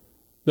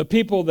 the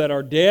people that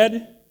are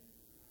dead,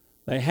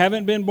 they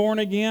haven't been born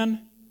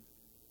again,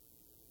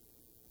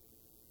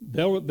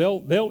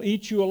 they'll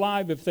eat you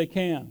alive if they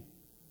can.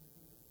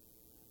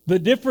 The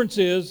difference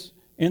is,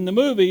 in the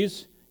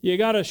movies, you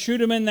got to shoot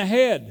them in the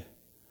head.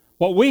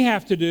 What we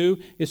have to do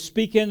is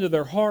speak into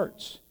their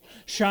hearts.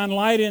 Shine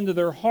light into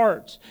their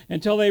hearts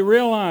until they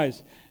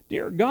realize,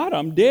 dear God,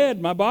 I'm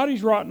dead. My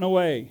body's rotting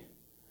away.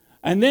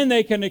 And then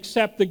they can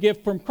accept the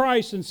gift from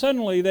Christ, and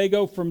suddenly they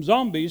go from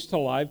zombies to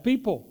live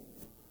people.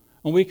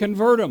 And we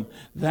convert them.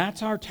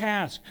 That's our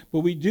task. But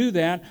we do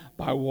that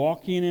by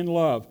walking in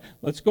love.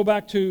 Let's go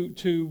back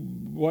to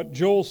what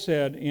Joel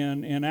said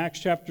in Acts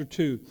chapter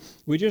 2.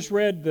 We just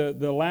read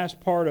the last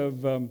part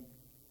of, or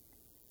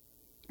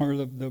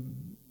the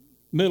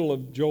middle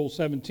of Joel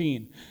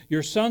 17.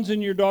 Your sons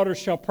and your daughters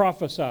shall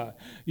prophesy.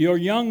 Your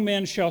young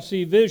men shall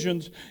see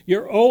visions.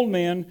 Your old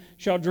men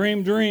shall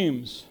dream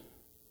dreams.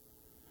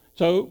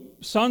 So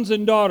sons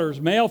and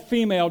daughters, male,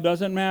 female,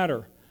 doesn't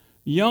matter.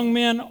 Young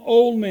men,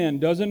 old men,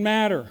 doesn't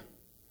matter.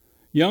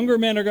 Younger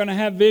men are going to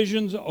have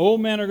visions.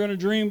 Old men are going to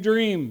dream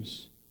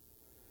dreams.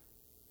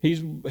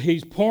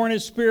 He's pouring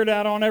His Spirit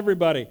out on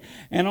everybody.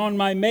 And on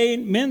my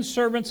men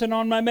servants and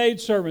on my maid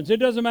servants. It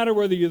doesn't matter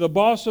whether you're the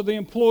boss or the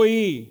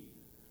employee.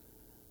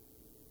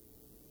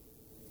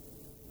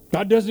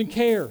 God doesn't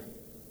care.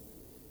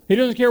 He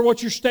doesn't care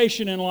what your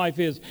station in life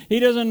is. He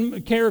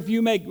doesn't care if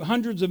you make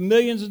hundreds of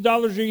millions of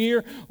dollars a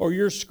year or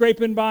you're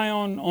scraping by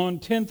on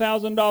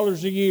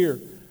 $10,000 a year,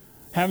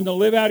 having to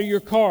live out of your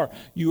car.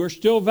 You are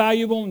still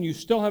valuable and you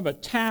still have a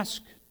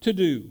task to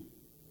do.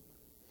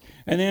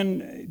 And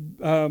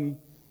then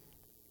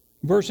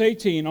verse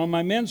 18, on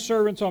my men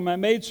servants, on my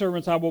maid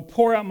servants, I will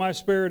pour out my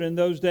Spirit in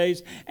those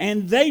days,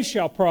 and they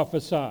shall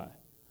prophesy.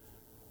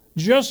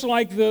 Just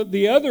like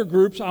the other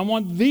groups, I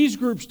want these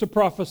groups to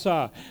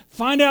prophesy.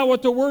 Find out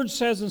what the Word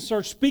says and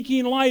start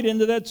speaking light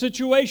into that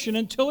situation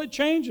until it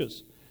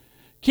changes.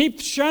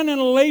 Keep shining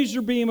a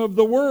laser beam of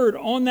the Word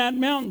on that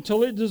mountain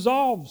until it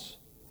dissolves.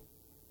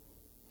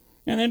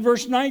 And then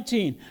verse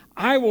 19,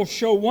 I will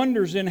show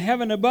wonders in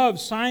heaven above,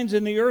 signs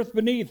in the earth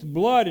beneath,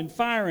 blood and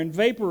fire and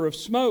vapor of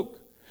smoke.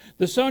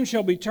 The sun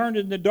shall be turned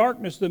into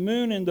darkness, the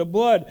moon into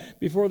blood,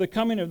 before the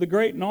coming of the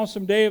great and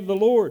awesome day of the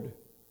Lord.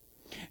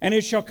 And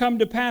it shall come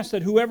to pass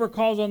that whoever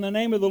calls on the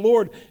name of the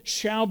Lord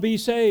shall be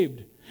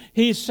saved.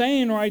 He's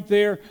saying right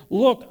there,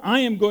 look, I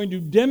am going to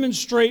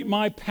demonstrate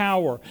my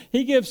power.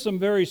 He gives some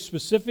very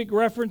specific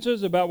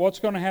references about what's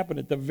going to happen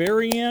at the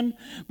very end.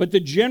 But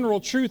the general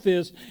truth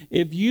is,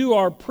 if you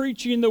are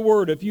preaching the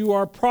Word, if you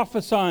are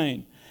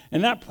prophesying,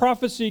 and that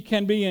prophecy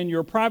can be in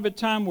your private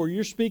time where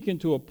you're speaking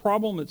to a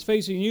problem that's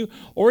facing you,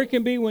 or it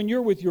can be when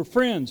you're with your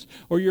friends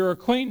or your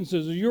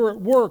acquaintances or you're at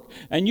work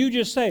and you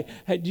just say,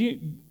 hey,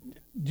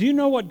 do you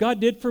know what God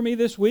did for me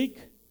this week?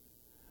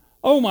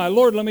 Oh my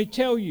Lord, let me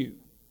tell you.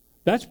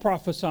 That's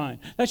prophesying.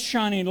 That's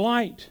shining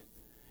light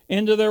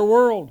into their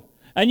world.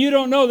 And you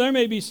don't know, there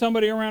may be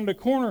somebody around the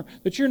corner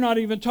that you're not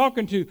even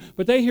talking to,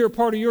 but they hear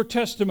part of your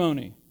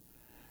testimony.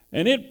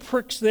 And it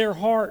pricks their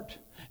heart.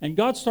 And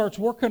God starts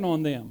working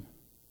on them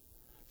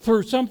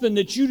for something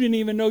that you didn't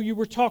even know you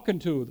were talking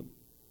to them.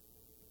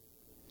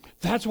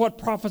 That's what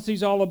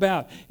prophecy's all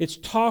about. It's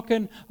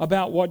talking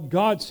about what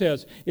God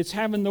says. It's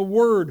having the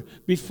Word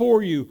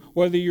before you,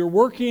 whether you're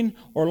working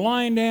or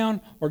lying down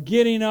or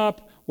getting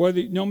up,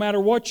 no matter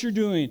what you're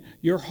doing,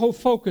 your whole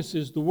focus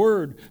is the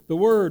Word, the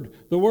Word,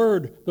 the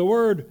Word, the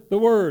Word, the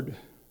Word.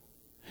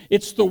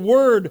 It's the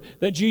Word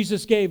that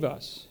Jesus gave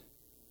us.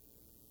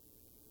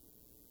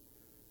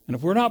 And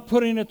if we're not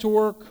putting it to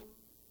work,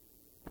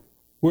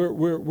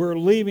 we're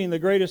leaving the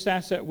greatest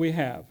asset we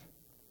have.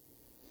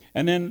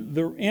 And then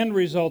the end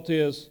result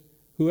is,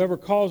 whoever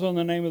calls on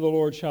the name of the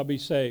Lord shall be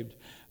saved.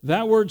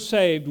 That word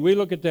saved, we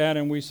look at that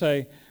and we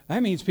say,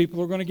 that means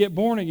people are going to get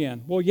born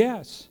again. Well,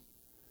 yes.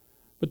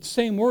 But the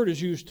same word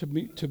is used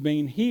to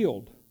mean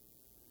healed.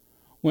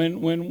 When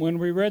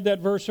we read that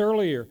verse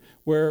earlier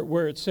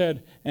where it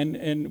said,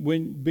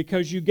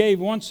 because you gave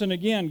once and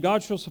again,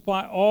 God shall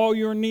supply all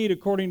your need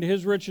according to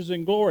His riches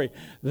and glory.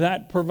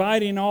 That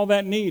providing all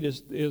that need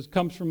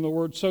comes from the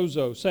word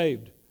sozo,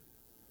 saved.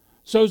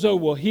 Sozo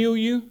will heal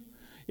you,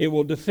 it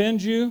will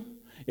defend you,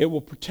 it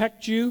will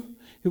protect you,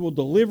 it will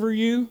deliver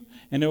you,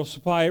 and it will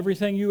supply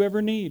everything you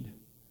ever need.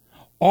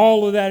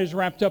 All of that is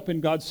wrapped up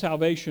in God's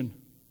salvation.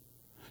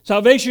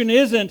 Salvation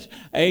isn't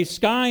a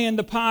sky in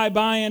the pie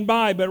by and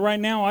by, but right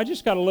now I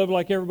just got to live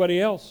like everybody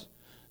else.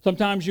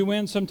 Sometimes you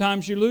win,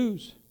 sometimes you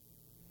lose.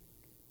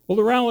 Well,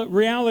 the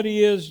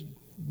reality is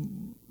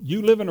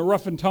you live in a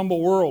rough and tumble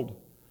world.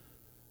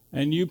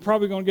 And you're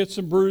probably going to get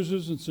some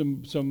bruises and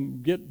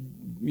some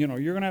you're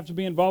going to have to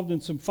be involved in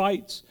some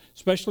fights,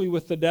 especially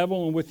with the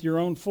devil and with your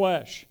own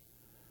flesh.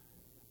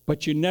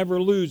 But you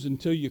never lose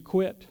until you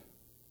quit.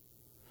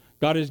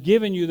 God has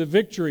given you the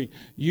victory.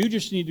 You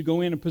just need to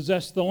go in and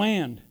possess the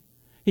land.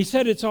 He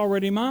said it's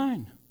already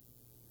mine.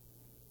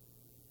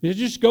 You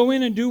just go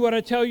in and do what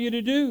I tell you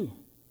to do.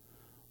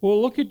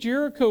 Well, look at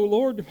Jericho,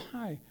 Lord.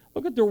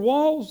 Look at their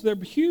walls. They're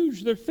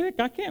huge. They're thick.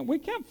 We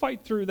can't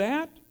fight through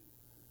that.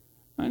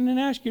 I didn't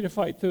ask you to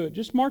fight through it.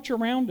 Just march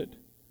around it.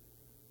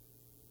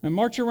 And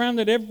march around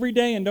it every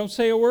day and don't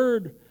say a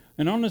word.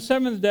 And on the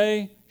seventh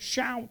day,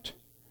 shout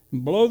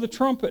and blow the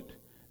trumpet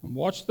and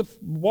watch the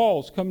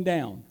walls come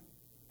down.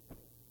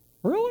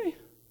 Really?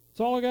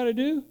 That's all I got to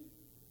do?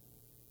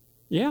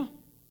 Yeah.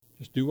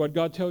 Just do what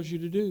God tells you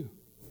to do.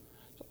 That's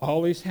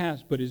all He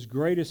has. But His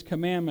greatest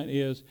commandment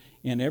is,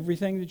 in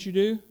everything that you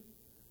do,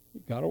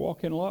 you got to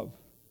walk in love.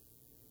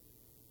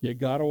 You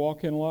got to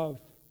walk in love.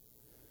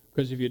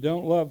 Because if you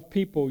don't love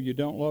people, you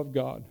don't love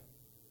God.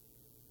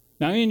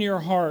 Now, in your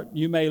heart,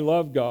 you may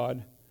love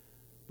God,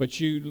 but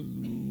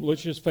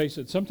let's just face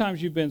it,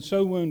 sometimes you've been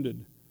so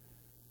wounded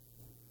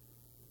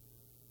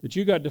that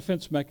you got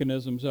defense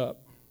mechanisms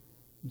up.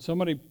 And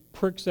somebody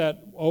pricks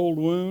that old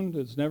wound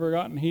that's never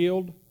gotten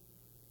healed,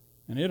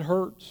 and it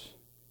hurts.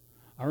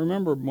 I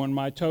remember when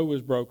my toe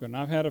was broken.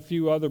 I've had a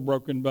few other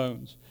broken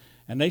bones,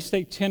 and they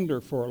stay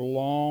tender for a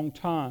long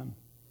time.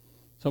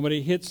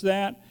 Somebody hits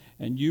that,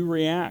 and you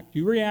react.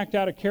 You react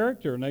out of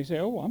character, and they say,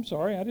 "Oh, I'm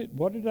sorry.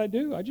 What did I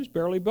do? I just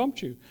barely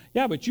bumped you."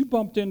 Yeah, but you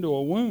bumped into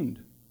a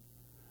wound,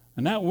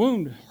 and that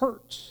wound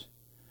hurts.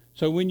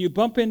 So when you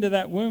bump into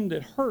that wound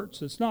that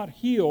hurts, it's not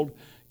healed,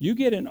 you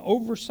get an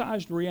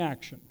oversized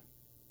reaction.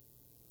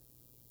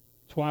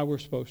 That's why we're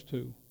supposed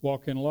to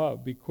walk in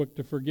love, be quick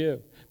to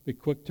forgive, be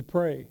quick to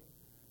pray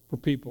for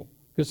people.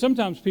 Because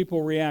sometimes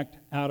people react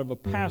out of a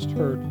past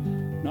hurt,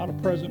 not a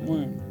present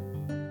wound.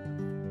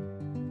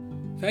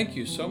 Thank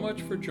you so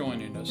much for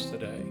joining us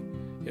today.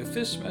 If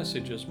this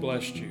message has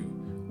blessed you,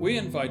 we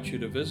invite you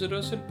to visit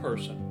us in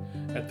person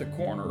at the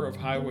corner of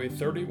Highway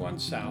 31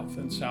 South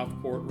and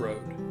Southport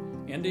Road,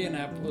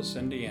 Indianapolis,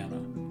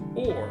 Indiana,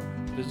 or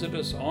visit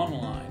us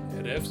online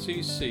at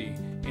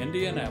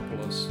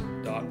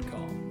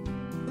fccindianapolis.com.